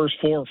for his first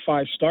 4 or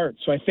 5 starts.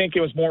 So I think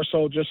it was more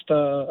so just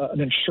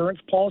an insurance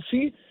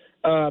policy.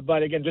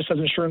 But again, just as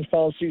insurance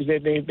policies,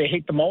 they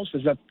hate the most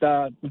is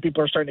that when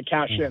people are starting to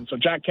cash in. So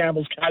Jack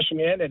Campbell's cashing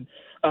in, and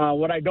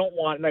what I don't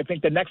want, and I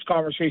think the next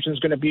conversation is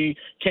going to be,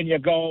 can you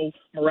go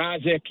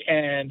Mrazek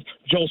and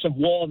Joseph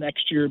Woll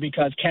next year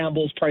because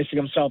Campbell's pricing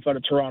himself out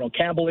of Toronto.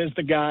 Campbell is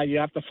the guy. You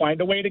have to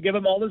find a way to give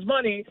him all his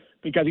money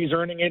because he's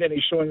earning it and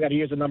he's showing that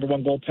he is the number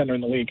one goaltender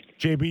in the league.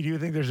 JB, do you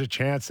think there's a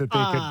chance that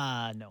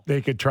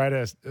they could try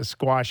to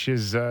squash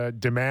his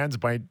demands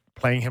by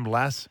playing him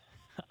less?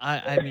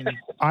 I mean,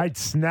 I'd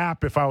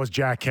snap if I was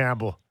Jack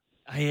Campbell.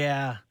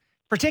 Yeah.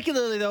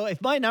 Particularly, though,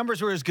 if my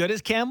numbers were as good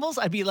as Campbell's,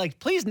 I'd be like,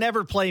 please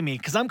never play me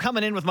because I'm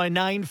coming in with my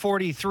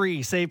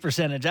 .943 save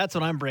percentage. That's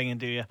what I'm bringing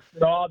to you.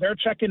 No, they're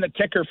checking the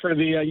ticker for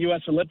the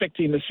U.S. Olympic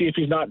team to see if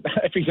he's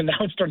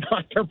announced or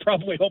not. They're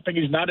probably hoping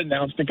he's not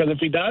announced because if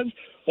he does,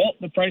 well,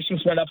 the price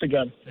just went up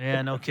again.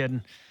 Yeah, no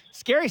kidding.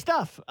 Scary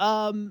stuff.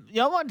 I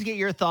wanted to get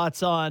your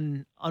thoughts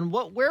on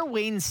where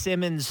Wayne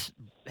Simmons'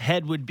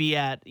 head would be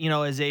at,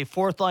 as a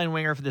fourth line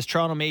winger for this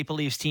Toronto Maple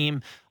Leafs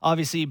team.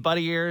 Obviously,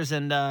 buddy years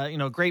and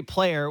great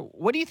player.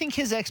 What do you think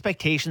his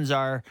expectations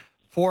are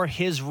for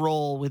his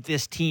role with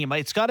this team?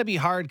 It's got to be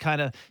hard,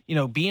 kind of,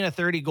 being a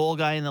 30-goal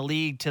guy in the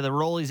league to the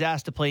role he's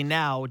asked to play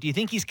now. Do you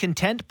think he's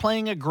content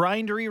playing a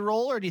grindery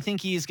role, or do you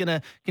think he's going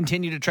to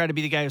continue to try to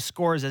be the guy who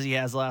scores as he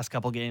has the last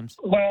couple games?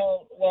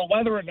 Well,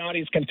 whether or not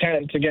he's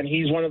content, again,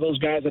 he's one of those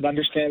guys that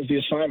understands the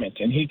assignment,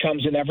 and he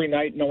comes in every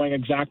night knowing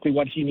exactly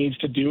what he needs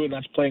to do, and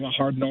that's playing a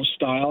hard-nosed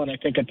style. And I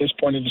think at this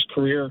point in his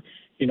career,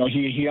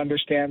 he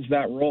understands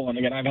that role. And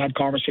again, I've had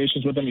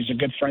conversations with him. He's a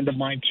good friend of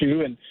mine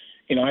too, and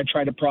I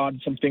tried to prod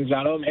some things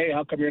out of him. Hey,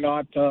 how come you're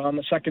not on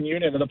the second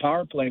unit of the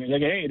power play? And he's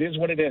like, hey, it is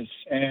what it is.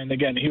 And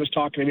again, he was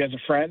talking to me as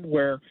a friend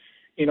where,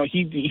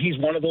 he's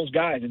one of those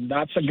guys, and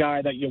that's a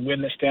guy that you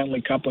win the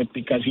Stanley Cup with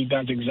because he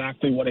does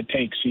exactly what it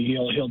takes.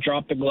 He'll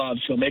drop the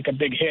gloves. He'll make a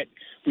big hit.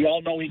 We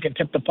all know he can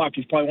tip the puck.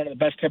 He's probably one of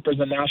the best tippers in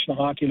the National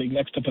Hockey League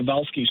next to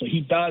Pavelski. So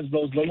he does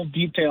those little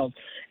details,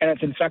 and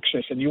it's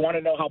infectious. And you want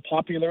to know how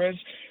popular it is?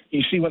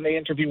 You see when they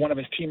interview one of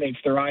his teammates,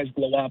 their eyes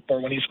glow up, or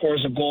when he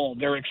scores a goal,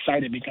 they're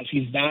excited because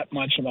he's that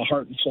much of a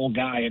heart and soul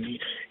guy. And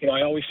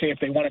I always say if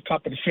they won a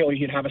cup in Philly,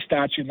 he'd have a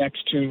statue next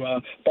to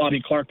Bobby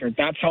Clark.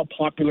 That's how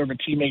popular of a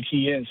teammate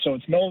he is. So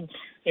it's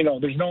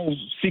there's no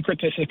secret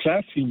to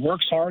success. He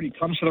works hard. He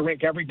comes to the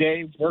rink every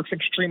day, works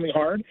extremely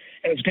hard,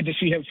 and it's good to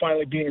see him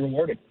finally being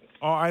rewarded.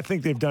 Oh, I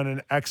think they've done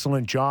an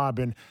excellent job,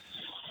 and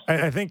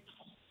I think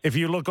if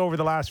you look over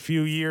the last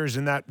few years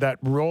in that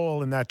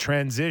role and that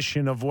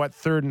transition of what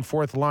third and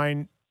fourth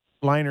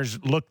liners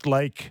looked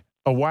like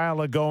a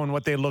while ago and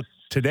what they look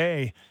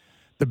today,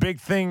 the big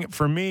thing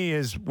for me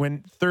is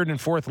when third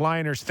and fourth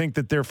liners think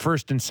that they're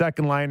first and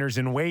second liners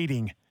in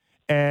waiting.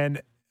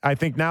 And I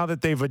think now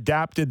that they've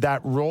adapted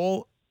that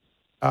role,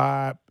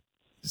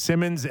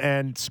 Simmons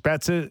and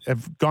Spezza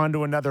have gone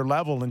to another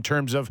level in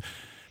terms of,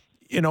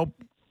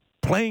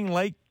 playing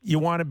like you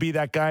want to be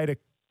that guy to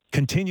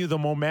continue the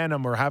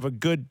momentum or have a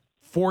good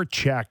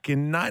forecheck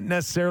and not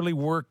necessarily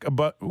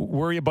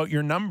worry about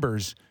your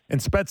numbers. And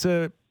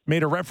Spezza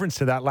made a reference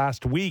to that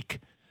last week,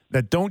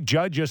 that don't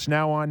judge us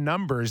now on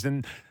numbers.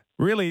 And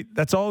really,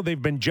 that's all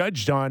they've been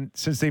judged on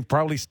since they've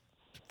probably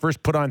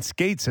first put on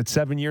skates at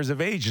 7 years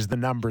of age is the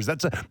numbers.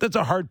 That's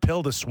a hard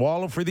pill to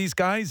swallow for these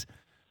guys,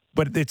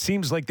 but it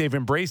seems like they've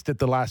embraced it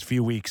the last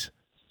few weeks.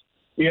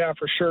 Yeah,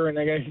 for sure. And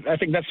I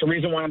think that's the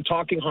reason why I'm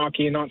talking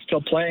hockey and not still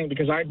playing,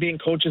 because I'd be in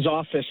coach's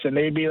office and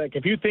they'd be like,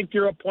 if you think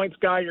you're a points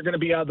guy, you're going to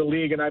be out of the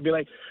league. And I'd be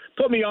like,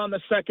 put me on the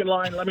second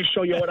line. Let me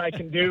show you what I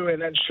can do. And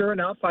then sure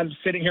enough, I'm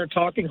sitting here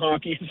talking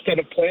hockey instead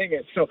of playing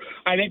it. So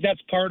I think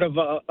that's part of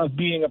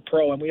being a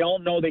pro. And we all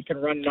know they can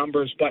run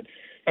numbers. But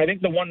I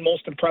think the one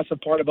most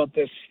impressive part about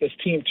this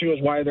team, too,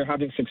 is why they're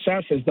having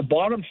success is the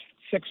bottom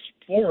six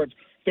forwards.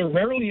 They're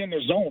rarely in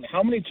their zone.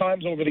 How many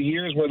times over the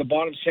years where the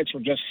bottom six were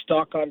just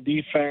stuck on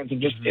defense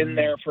and just in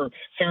there for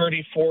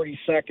 30, 40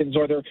 seconds,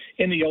 or they're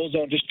in the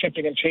O-zone just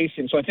chipping and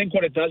chasing? So I think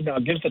what it does now,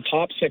 it gives the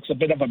top six a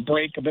bit of a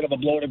break, a bit of a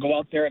blow to go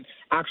out there and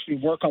actually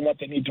work on what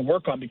they need to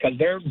work on, because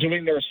they're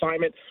doing their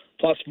assignment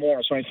plus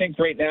more. So I think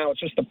right now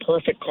it's just the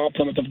perfect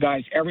complement of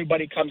guys.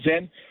 Everybody comes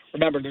in.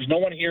 Remember, there's no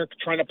one here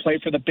trying to play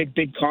for the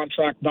big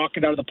contract, knock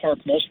it out of the park.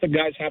 Most of the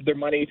guys have their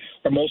money,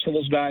 or most of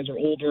those guys are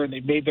older and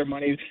they've made their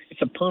money.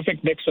 It's a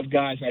perfect mix of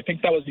guys. And I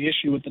think that was the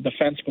issue with the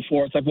defense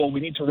before. It's like, well,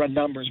 we need to run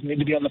numbers. We need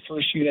to be on the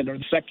first unit or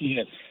the second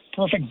unit.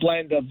 Perfect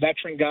blend of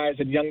veteran guys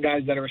and young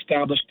guys that are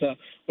established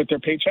with their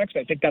paychecks.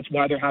 I think that's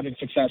why they're having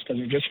success, because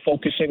they're just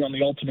focusing on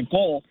the ultimate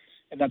goal,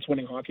 and that's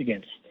winning hockey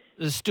games.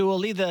 Stu, we'll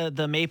leave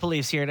the Maple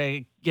Leafs here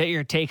to get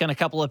your take on a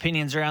couple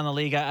opinions around the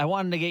league. I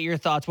wanted to get your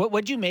thoughts.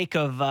 What'd you make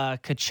of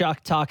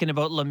Tkachuk talking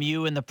about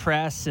Lemieux in the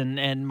press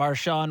and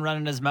Marchand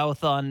running his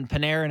mouth on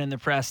Panarin in the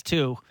press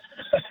too?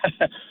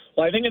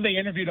 Well, I think if they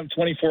interviewed him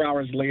 24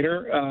 hours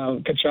later,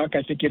 Tkachuk,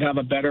 I think you'd have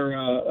a better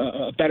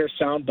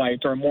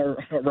soundbite or a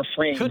more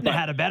refrain. Couldn't have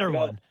had a better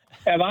one.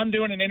 If I'm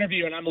doing an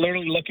interview and I'm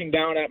literally looking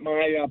down at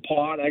my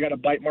paw and I got a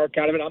bite mark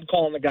out of it, I'm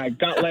calling the guy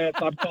gutless.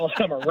 I'm calling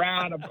him a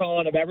rat. I'm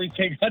calling him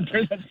everything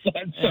under the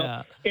sun. So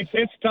yeah.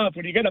 It's tough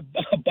when you get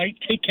a bite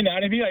taken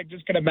out of you. I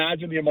just can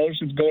imagine the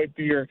emotions going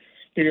through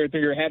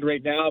your head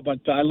right now. But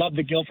I love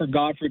the Guilford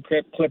Godfrey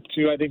clip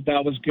too. I think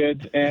that was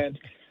good. And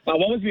what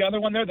was the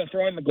other one there? The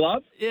throwing the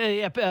glove?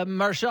 Yeah.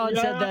 Marchand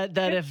said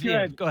that if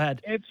you go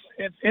ahead.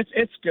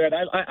 It's good.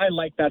 I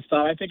like that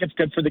stuff. I think it's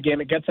good for the game.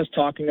 It gets us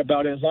talking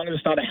about it. As long as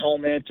it's not a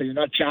helmet or you're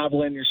not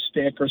javeling your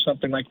stick or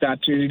something like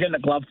that too. You're getting a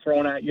glove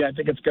thrown at you. I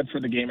think it's good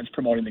for the game. It's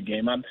promoting the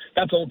game.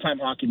 That's old time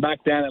hockey. Back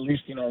then, at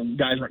least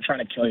guys weren't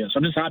trying to kill you. So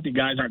I'm just happy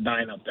guys aren't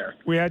dying out there.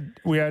 We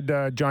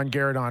had John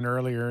Garrett on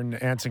earlier,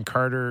 and Anson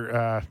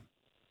Carter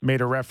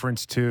made a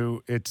reference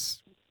to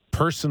it's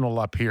personal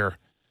up here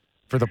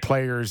for the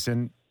players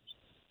and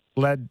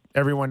led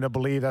everyone to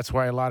believe that's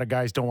why a lot of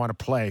guys don't want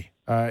to play.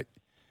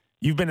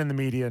 You've been in the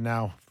media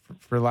now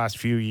for the last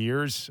few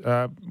years.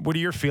 What are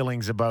your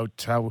feelings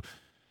about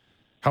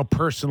how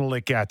personal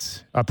it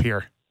gets up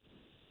here?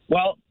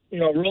 Well,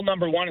 rule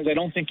number one is I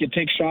don't think you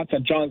take shots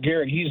at John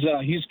Garrett.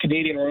 He's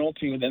Canadian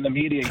royalty within the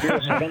media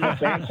here. So I don't know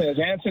if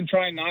Anson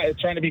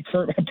trying to be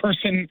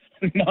person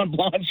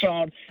non-blanc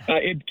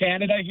in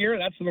Canada here.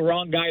 That's the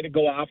wrong guy to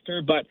go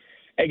after. But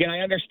again, I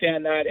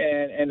understand that,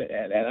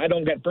 and I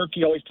don't get.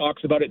 Berkey always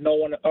talks about it.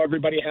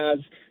 Everybody has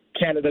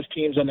Canada's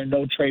teams on their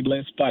no trade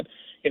list, but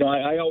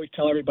I always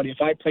tell everybody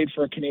if I played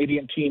for a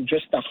Canadian team,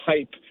 just the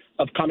hype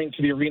of coming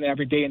to the arena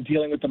every day and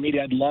dealing with the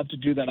media, I'd love to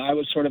do that. I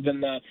was sort of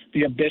in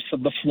the abyss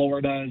of the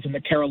Floridas and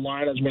the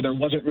Carolinas where there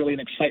wasn't really an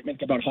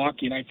excitement about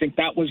hockey, and I think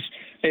that was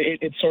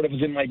it sort of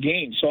was in my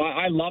game. So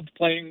I loved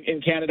playing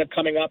in Canada,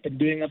 coming up and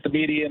doing up the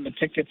media and the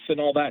tickets and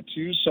all that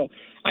too. So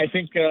I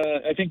think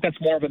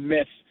that's more of a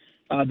myth.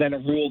 than a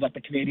rule that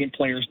the Canadian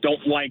players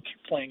don't like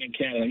playing in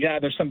Canada. Yeah,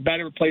 there's some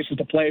better places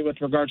to play with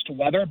regards to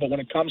weather, but when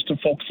it comes to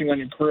focusing on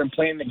your career and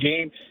playing the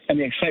game and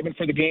the excitement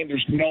for the game,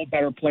 there's no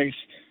better place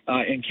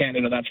in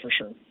Canada, that's for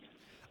sure.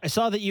 I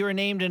saw that you were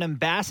named an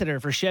ambassador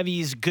for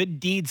Chevy's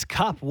Good Deeds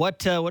Cup. What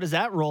does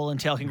that role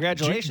entail?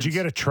 Congratulations. Did you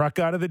get a truck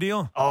out of the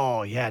deal?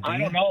 Oh, yeah. I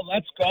don't know.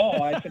 Let's go.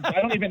 I said,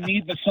 I don't even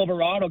need the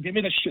Silverado. Give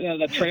me the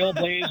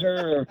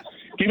Trailblazer, or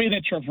give me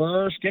the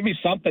Traverse. Give me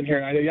something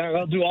here.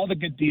 I'll do all the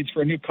good deeds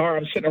for a new car.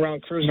 I'm sitting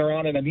around cruising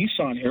around in a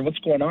Nissan here. What's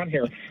going on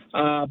here?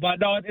 But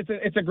no,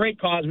 it's a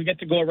great cause. We get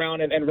to go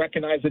around and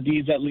recognize the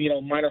deeds that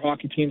minor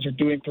hockey teams are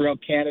doing throughout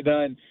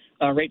Canada. And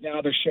right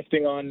now they're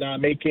shifting on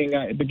making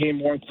the game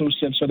more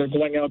inclusive. So they're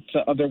going out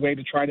of their way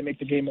to try to make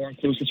the game more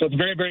inclusive. So it's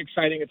very, very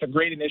exciting. It's a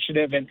great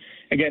initiative. And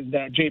again,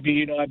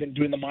 JB, I've been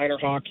doing the minor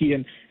hockey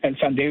and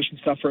foundation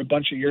stuff for a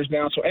bunch of years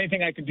now. So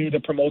anything I can do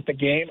to promote the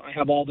game, I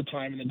have all the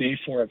time in the day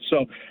for it.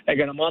 So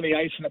again, I'm on the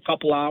ice in a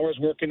couple hours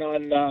working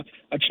on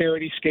a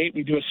charity skate.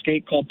 We do a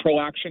skate called Pro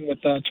Action with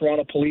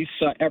Toronto Police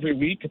every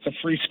week. It's a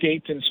free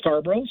skate in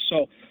Scarborough.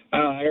 So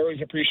I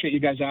always appreciate you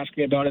guys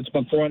asking about it. It's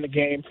about growing the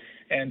game.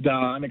 And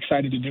I'm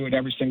excited to do it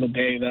every single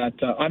day that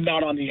I'm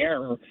not on the air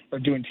or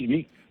doing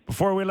TV.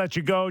 Before we let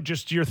you go,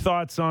 just your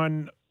thoughts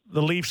on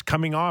the Leafs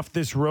coming off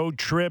this road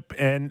trip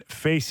and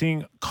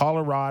facing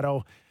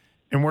Colorado.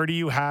 And where do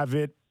you have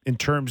it in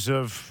terms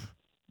of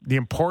the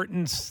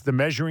importance, the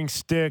measuring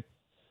stick?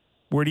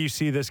 Where do you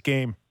see this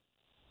game?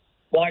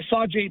 Well, I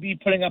saw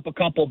JB putting up a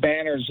couple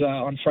banners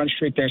on Front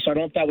Street there, so I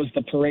don't know if that was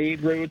the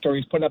parade route or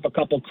he's putting up a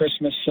couple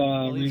Christmas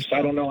wreaths.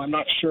 I don't know. I'm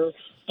not sure.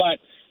 But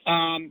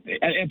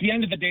at the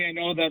end of the day, I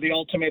know that the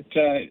ultimate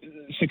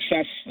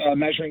success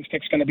measuring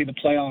stick is going to be the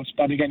playoffs.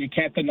 But again, you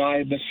can't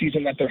deny the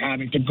season that they're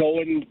having. To go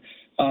in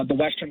the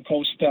Western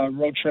Coast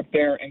road trip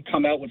there and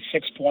come out with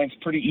 6 points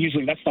pretty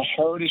easily. That's the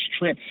hardest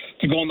trip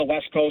to go on the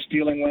West Coast,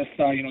 dealing with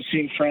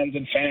seeing friends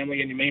and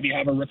family, and you maybe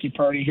have a rookie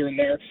party here and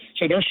there.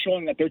 So they're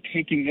showing that they're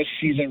taking this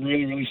season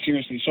really, really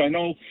seriously. So I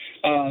know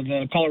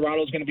the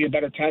Colorado is going to be a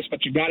better test,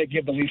 but you got to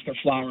give the Leafs their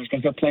flowers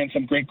because they're playing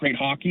some great, great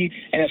hockey,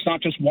 and it's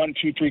not just 1,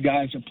 2, 3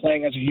 guys. They're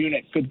playing as a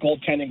unit, good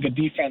goaltending, good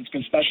defense,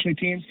 good specialty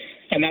teams,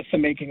 and that's the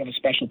making of a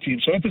special team.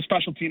 So it's a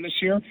special team this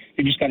year.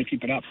 You just got to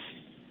keep it up.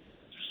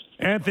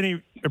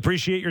 Anthony,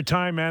 appreciate your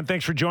time, man.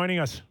 Thanks for joining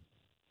us.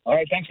 All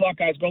right, thanks a lot,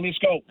 guys. Go Leafs,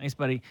 go. Thanks,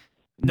 buddy.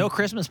 No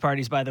Christmas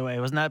parties, by the way.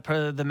 Wasn't that part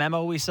of the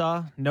memo we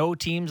saw? No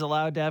teams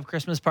allowed to have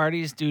Christmas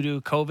parties due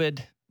to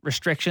COVID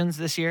restrictions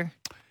this year?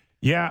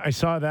 Yeah, I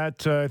saw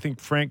that. I think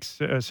Frank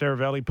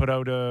Saravelli put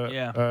out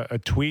a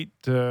tweet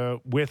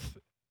with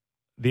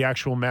the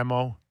actual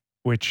memo,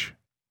 which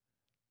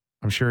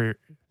I'm sure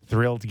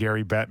thrilled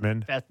Gary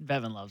Bettman.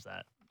 Bevan loves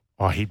that.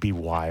 Oh, he'd be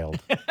wild.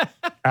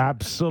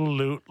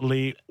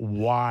 Absolutely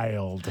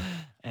wild.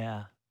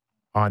 Yeah.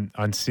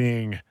 On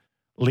seeing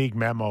league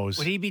memos.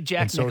 Would he be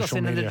Jack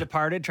Nicholson in The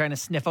Departed trying to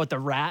sniff out the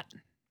rat?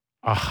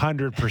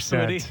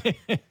 100%.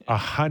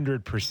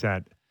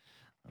 100%.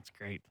 That's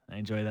great. I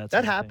enjoy that.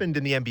 That happened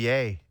in the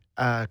NBA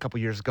a couple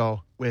years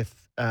ago with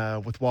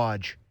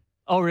Woj.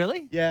 Oh,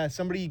 really? Yeah,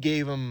 somebody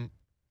gave him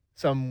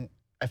some,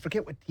 I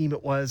forget what team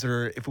it was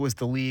or if it was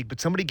the league, but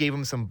somebody gave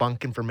him some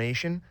bunk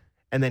information.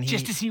 And then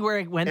just to see where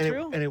it went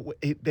through?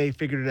 They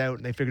figured it out,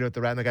 and they figured out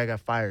the rat, and the guy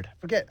got fired.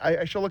 Forget,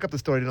 I should look up the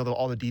story to know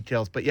all the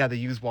details. But, yeah, they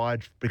used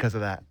Woj because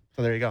of that.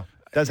 So there you go.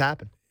 It does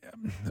happen.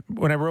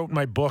 When I wrote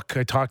my book,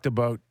 I talked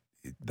about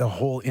the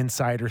whole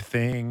insider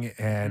thing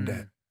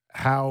and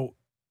how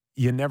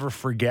you never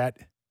forget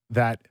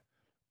that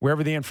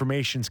wherever the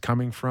information's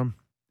coming from,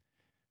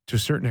 to a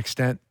certain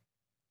extent,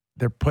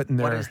 they're putting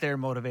their... What is their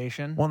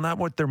motivation? Well, not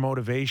what their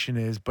motivation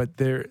is, but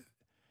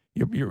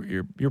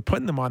you're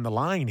putting them on the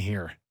line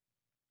here.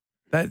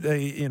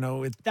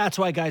 That's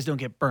why guys don't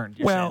get burned.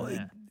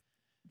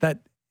 That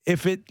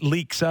if it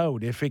leaks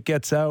out, if it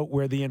gets out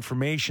where the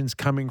information's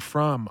coming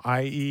from,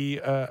 i.e.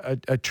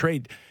 a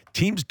trade,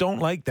 teams don't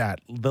like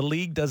that. The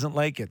league doesn't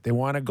like it. They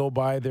want to go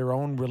by their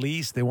own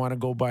release. They want to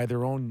go by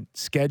their own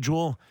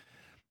schedule.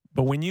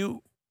 But when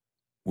you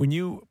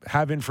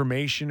have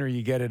information or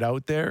you get it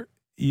out there,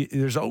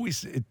 there's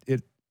always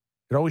it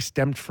always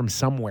stemmed from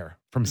somewhere,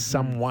 from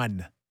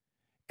someone,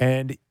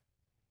 and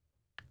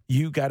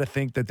you got to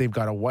think that they've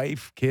got a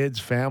wife, kids,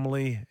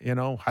 family,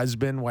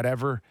 husband,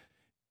 whatever,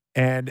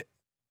 and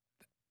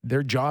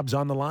their job's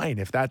on the line.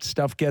 If that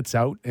stuff gets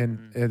out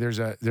and there's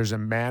a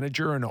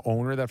manager and an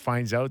owner that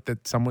finds out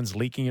that someone's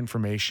leaking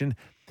information,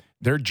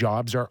 their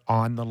jobs are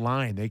on the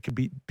line.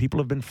 People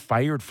have been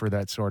fired for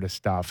that sort of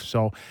stuff.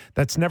 So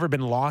that's never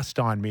been lost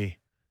on me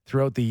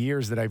throughout the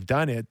years that I've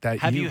done it.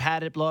 Have you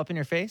had it blow up in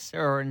your face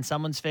or in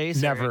someone's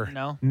face? Never.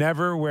 No?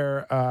 Never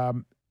where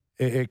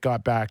it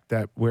got back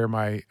that where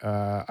my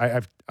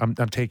I'm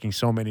taking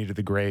so many to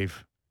the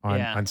grave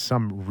on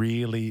some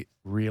really,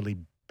 really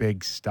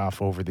big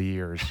stuff over the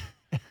years.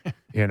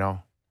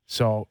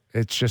 So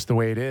it's just the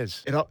way it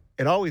is.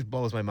 It always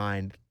blows my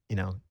mind,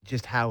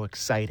 just how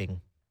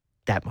exciting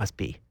that must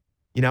be.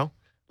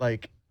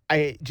 Like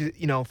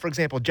for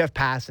example, Jeff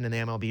Passan in the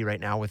MLB right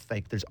now with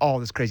there's all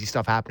this crazy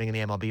stuff happening in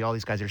the MLB. All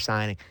these guys are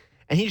signing,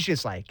 and he's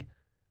just like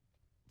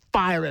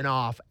firing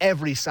off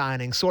every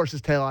signing.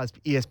 Sources tell us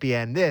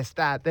ESPN this,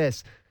 that,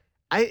 this.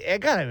 I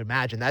gotta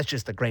imagine that's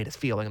just the greatest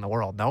feeling in the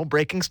world. No,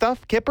 breaking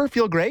stuff. Kipper,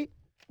 feel great.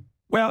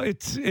 Well,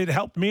 it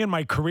helped me in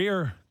my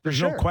career. There's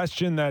no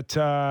question that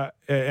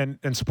and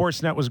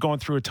Sportsnet was going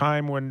through a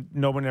time when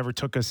no one ever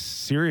took us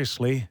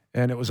seriously,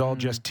 and it was all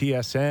just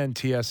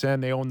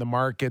TSN. They own the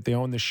market, they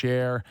own the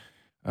share.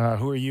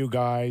 Who are you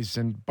guys?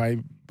 And by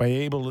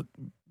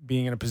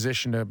being in a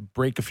position to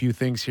break a few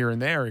things here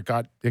and there,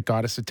 it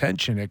got us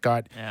attention.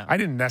 I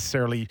didn't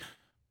necessarily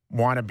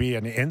want to be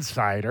an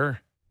insider.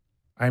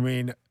 I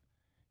mean,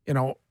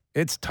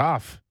 it's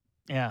tough.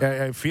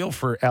 Yeah. I feel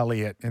for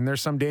Elliot, and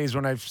there's some days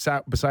when I've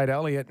sat beside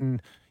Elliot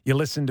and you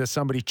listen to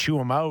somebody chew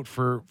him out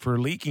for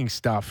leaking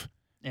stuff,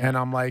 and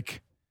I'm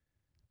like,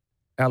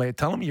 Elliot,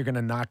 tell him you're going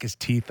to knock his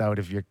teeth out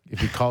if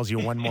he calls you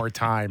one more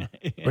time.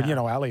 But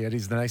Elliot,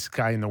 he's the nicest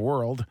guy in the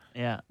world.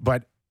 Yeah.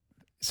 But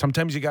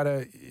sometimes you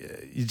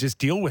just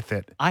deal with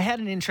it. I had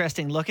an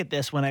interesting look at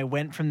this when I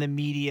went from the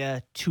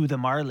media to the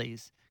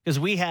Marlies, because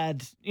we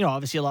had,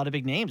 obviously a lot of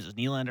big names. It was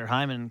Nylander,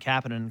 Hyman,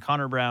 Kapanen,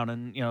 Connor Brown,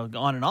 and,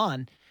 on and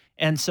on.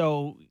 And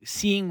so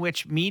seeing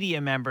which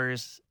media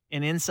members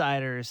and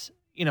insiders,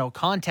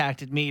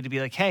 contacted me to be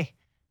like, hey,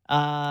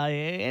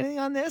 anything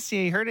on this?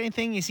 You heard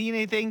anything? You seen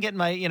anything? Getting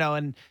my,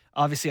 and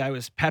obviously I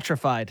was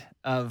petrified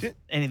of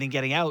anything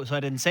getting out, so I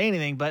didn't say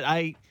anything. But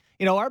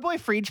our boy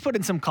Freed put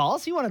in some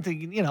calls. He wanted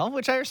to,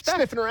 which I respect.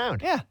 Sniffing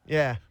around. Yeah.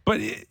 Yeah. But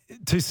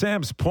to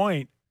Sam's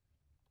point,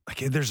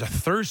 there's a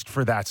thirst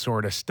for that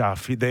sort of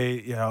stuff.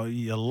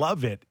 You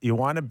love it. You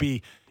want to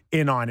be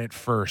in on it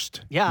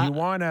first. Yeah. You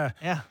want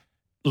to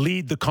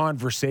lead the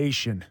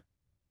conversation.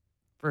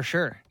 For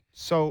sure.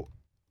 So,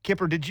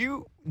 Kipper, did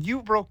you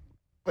broke?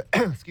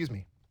 Excuse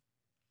me.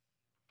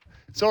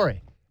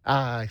 Sorry,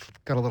 I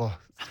got a little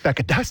speck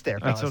of dust there.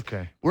 That's fellas.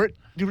 okay.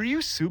 Were you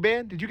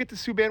Subban? Did you get the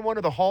Subban one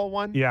or the Hall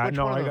one? Yeah, Which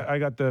no, one I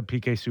got the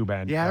PK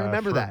Subban. Yeah, I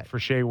remember that. For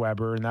Shea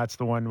Weber, and that's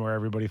the one where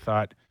everybody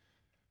thought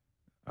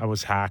I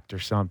was hacked or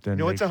something.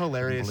 It's a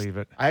hilarious. Believe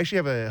it. I actually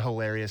have a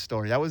hilarious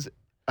story. That was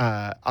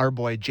our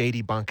boy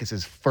JD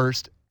Bunkus'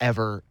 first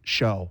ever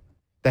show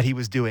that he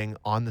was doing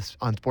on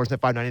Sportsnet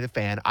 590 The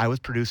Fan. I was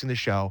producing the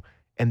show,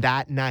 and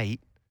that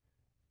night,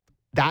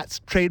 that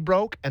trade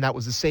broke, and that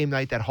was the same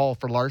night that Hall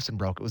for Larson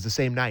broke. It was the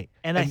same night.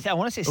 And I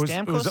want to say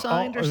Stamkos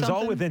signed or something? It was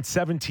all within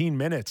 17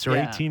 minutes or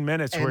 18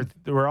 minutes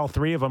where all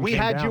three of them We came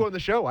had down. you on the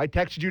show. I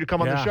texted you to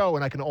come on the show,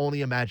 and I can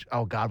only imagine,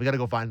 oh, God, we got to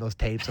go find those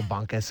tapes of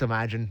Bunkus.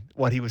 Imagine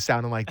what he was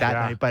sounding like that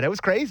night. But it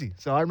was crazy.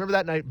 So I remember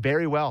that night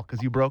very well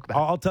because you broke that.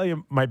 I'll tell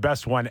you my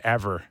best one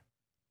ever.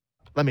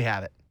 Let me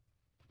have it.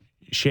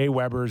 Shea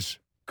Weber's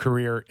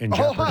career in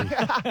jeopardy.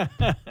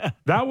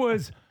 That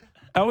was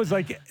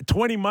like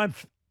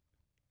 20-month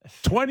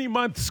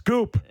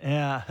scoop.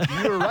 Yeah.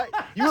 You were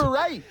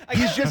right.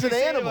 He's just an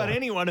animal. About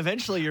anyone,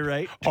 eventually you're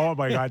right. Oh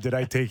my God, did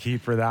I take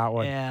heat for that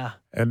one? Yeah.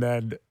 And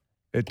then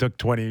it took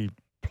 20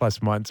 plus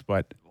months,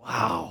 but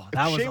wow,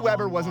 if Shea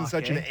Weber wasn't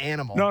such an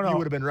animal, you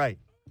would have been right.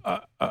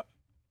 Like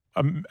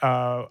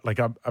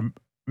a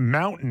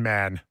mountain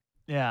man.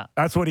 Yeah.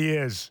 That's what he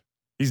is.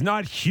 He's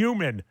not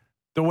human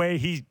the way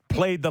he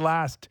played the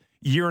last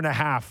year and a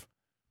half.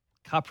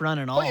 Cup run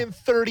and all. Playing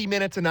 30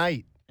 minutes a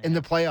night in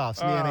the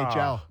playoffs in the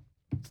NHL.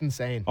 It's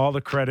insane. All the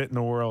credit in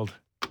the world.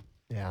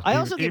 Yeah. I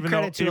also give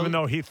credit to even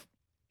though he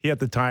at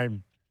the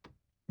time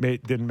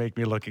didn't make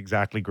me look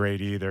exactly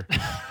great either.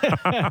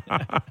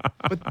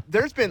 But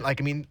there's been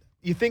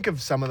you think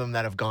of some of them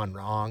that have gone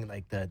wrong,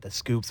 like the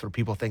scoops where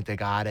people think they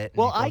got it.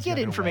 Well, I get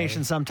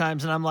information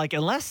sometimes, and I'm like,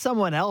 unless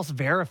someone else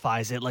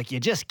verifies it, you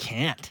just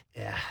can't.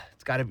 Yeah,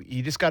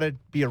 you just got to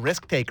be a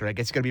risk taker. I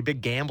guess you got to be a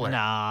big gambler. No,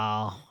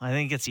 I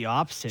think it's the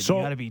opposite. So,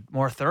 you got to be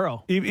more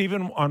thorough.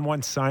 Even on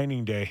one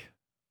signing day,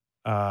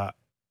 I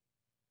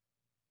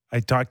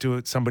talked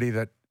to somebody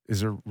that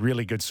is a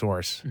really good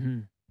source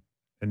and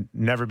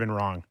never been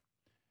wrong.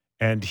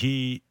 And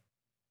he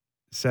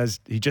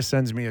just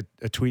sends me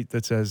a tweet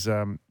that says,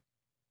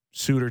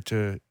 Suter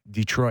to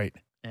Detroit.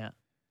 Yeah.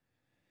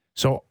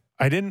 So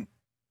I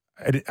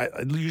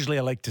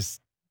usually like to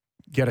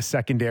get a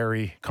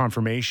secondary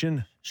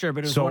confirmation. Sure,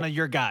 but it was one of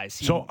your guys.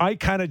 So I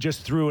kind of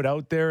just threw it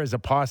out there as a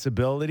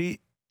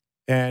possibility.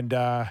 And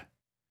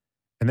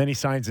then he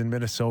signs in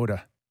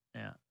Minnesota.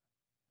 Yeah.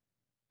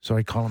 So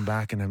I call him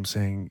back and I'm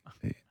saying,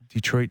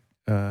 Detroit,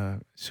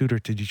 Suter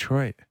to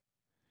Detroit.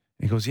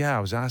 He goes, yeah, I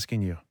was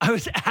asking you. I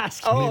was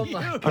asking you.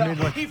 I mean,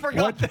 he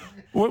forgot.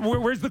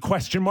 Where's the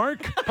question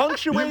mark?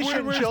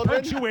 Punctuation, Where's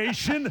children.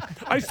 Punctuation?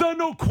 I saw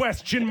no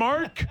question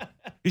mark.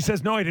 He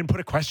says, no, I didn't put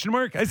a question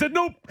mark. I said,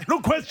 nope, no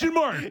question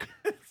mark.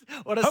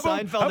 What a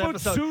Seinfeld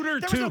episode.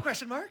 Suter there was no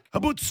question mark. How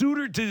about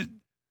Suter to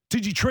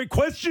Detroit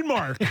question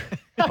mark?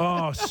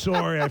 Oh,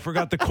 sorry, I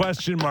forgot the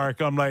question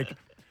mark. I'm like,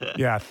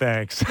 yeah,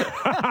 thanks.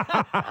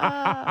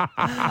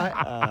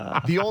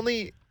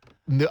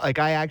 I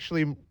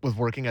actually was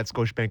working at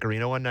Scotiabank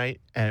Arena one night,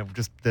 and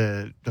just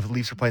the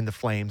Leafs were playing the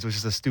Flames. It was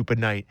just a stupid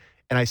night,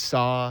 and I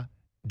saw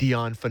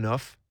Dion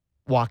Phaneuf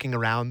walking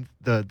around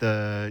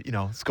the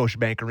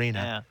Scotiabank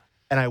Arena,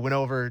 and I went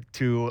over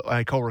to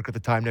my coworker at the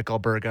time, Nick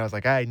Alberga. I was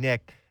like, "Hey,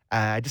 Nick,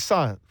 I just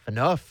saw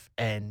Phaneuf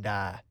and,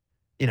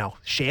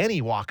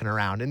 Shanny walking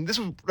around. And this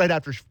was right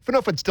after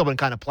Phaneuf had still been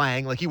kind of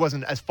playing. Like, he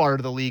wasn't as far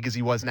to the league as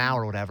he was now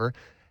or whatever.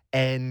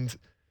 And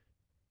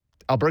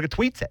Alberga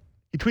tweets it.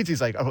 He tweets,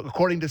 he's like,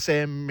 according to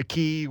Sam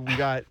McKee, we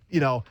got,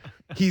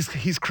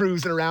 he's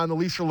cruising around. The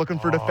Leafs are looking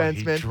for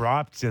defensemen. He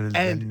dropped the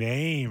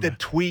name. The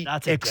tweet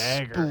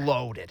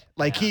exploded.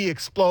 He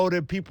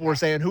exploded. People were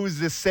saying, who's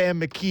this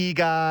Sam McKee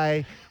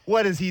guy?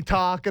 What is he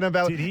talking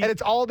about? And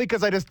it's all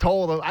because I just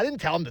told him. I didn't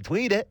tell him to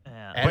tweet it.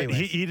 Yeah. But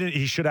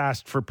he should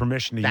ask for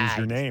permission to use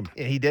your name.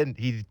 He didn't.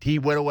 He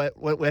went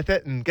with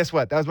it. And guess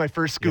what? That was my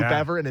first scoop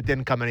ever, and it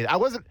didn't come any. I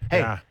wasn't.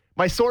 Hey.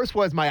 My source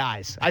was my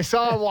eyes. I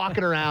saw him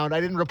walking around. I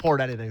didn't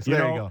report anything. So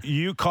there you go.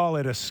 You call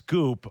it a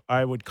scoop.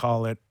 I would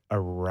call it a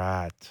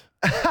rat.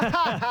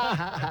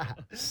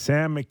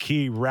 Sam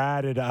McKee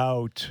ratted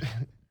out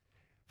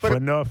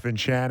Phaneuf and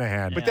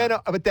Shanahan.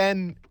 But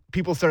then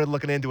people started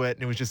looking into it,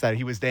 and it was just that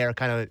he was there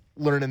kind of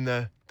learning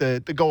the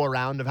go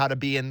around of how to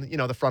be in,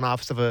 the front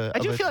office of a I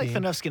do feel team.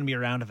 like Phaneuf's going to be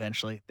around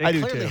eventually. They I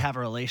do clearly too. have a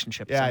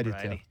relationship. Yeah, of some I do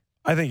variety. too.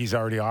 I think he's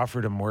already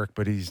offered him work,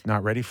 but he's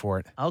not ready for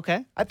it.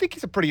 Okay. I think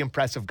he's a pretty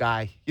impressive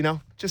guy,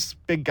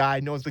 just big guy,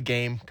 knows the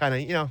game, kind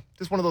of,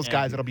 just one of those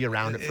guys that'll be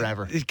around it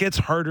forever. It gets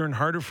harder and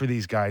harder for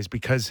these guys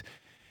because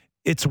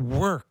it's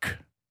work.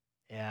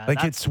 Yeah.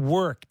 It's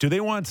work. Do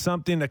they want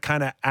something to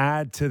kind of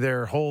add to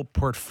their whole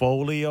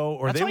portfolio,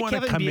 or that's they why want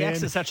to Kevin come BX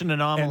in is such an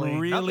anomaly. and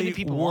really Not many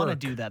people want to work?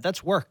 do that.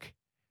 That's work.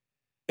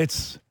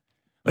 It's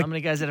How many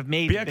guys that have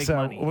made big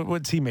money?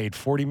 What's he made?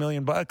 $40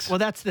 million? Well,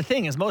 that's the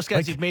thing is most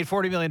guys who've made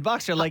 $40 million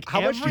are like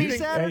how much do every you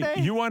think- Saturday.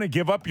 Hey, you want to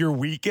give up your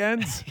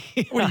weekends?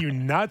 What are you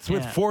nuts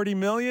with $40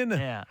 million?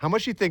 Yeah. How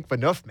much do you think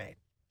Phaneuf made?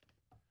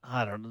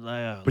 I don't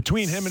know.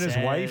 Between him and his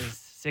wife?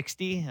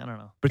 60? I don't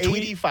know.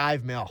 Between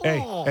 $85 million.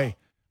 hey,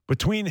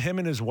 between him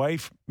and his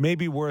wife,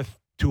 maybe worth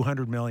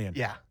 $200 million.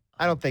 Yeah.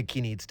 I don't think he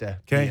needs to.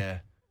 Okay. Yeah.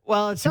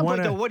 Well, at some point,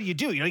 wanna- though, what do?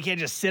 You can't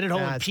just sit at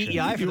home and That's true.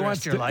 PEI for the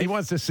rest of your life. He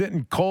wants to sit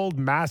in cold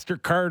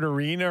MasterCard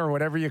Arena or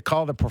whatever you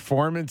call the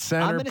performance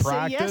center I'm going to say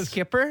practice. yes,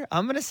 Kipper.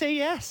 I'm going to say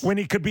yes. When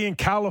he could be in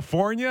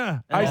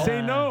California, I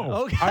say no.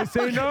 Okay. I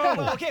say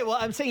no. Okay, well,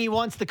 I'm saying he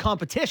wants the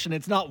competition.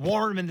 It's not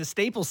warm in the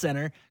Staples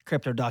Center,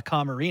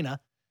 Crypto.com Arena,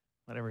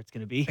 whatever it's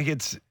going to be. I think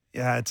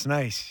it's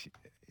nice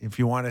if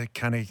you want to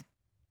kind of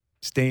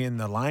stay in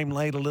the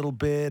limelight a little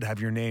bit,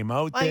 have your name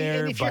out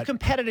there. And if you're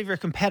competitive, you're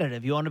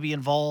competitive. You want to be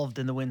involved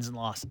in the wins and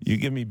losses. You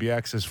give me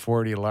BX's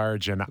 40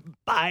 large and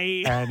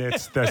Bye. and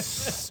it's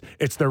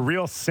the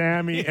real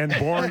Sammy and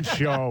Bourne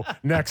show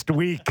next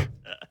week.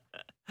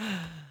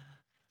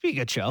 Be a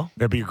good show.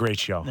 That'd be a great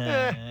show.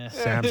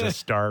 Sam's a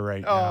star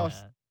right now.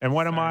 And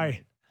what am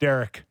I,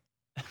 Derek?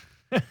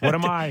 What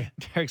am I?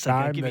 Derek's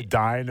like, I'm the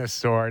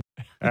dinosaur.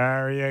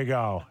 There you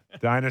go.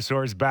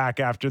 Dinosaur's back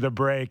after the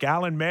break.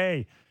 Alan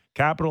May,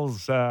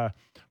 Capitals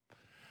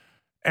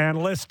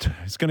analyst,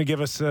 is going to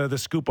give us the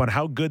scoop on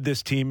how good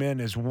this team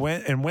is.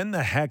 When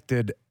the heck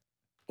did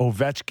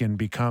Ovechkin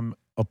become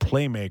a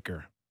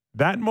playmaker?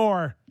 That and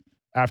more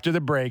after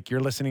the break. You're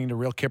listening to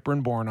Real Kipper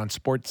and Bourne on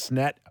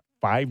Sportsnet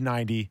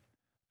 590,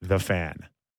 The Fan.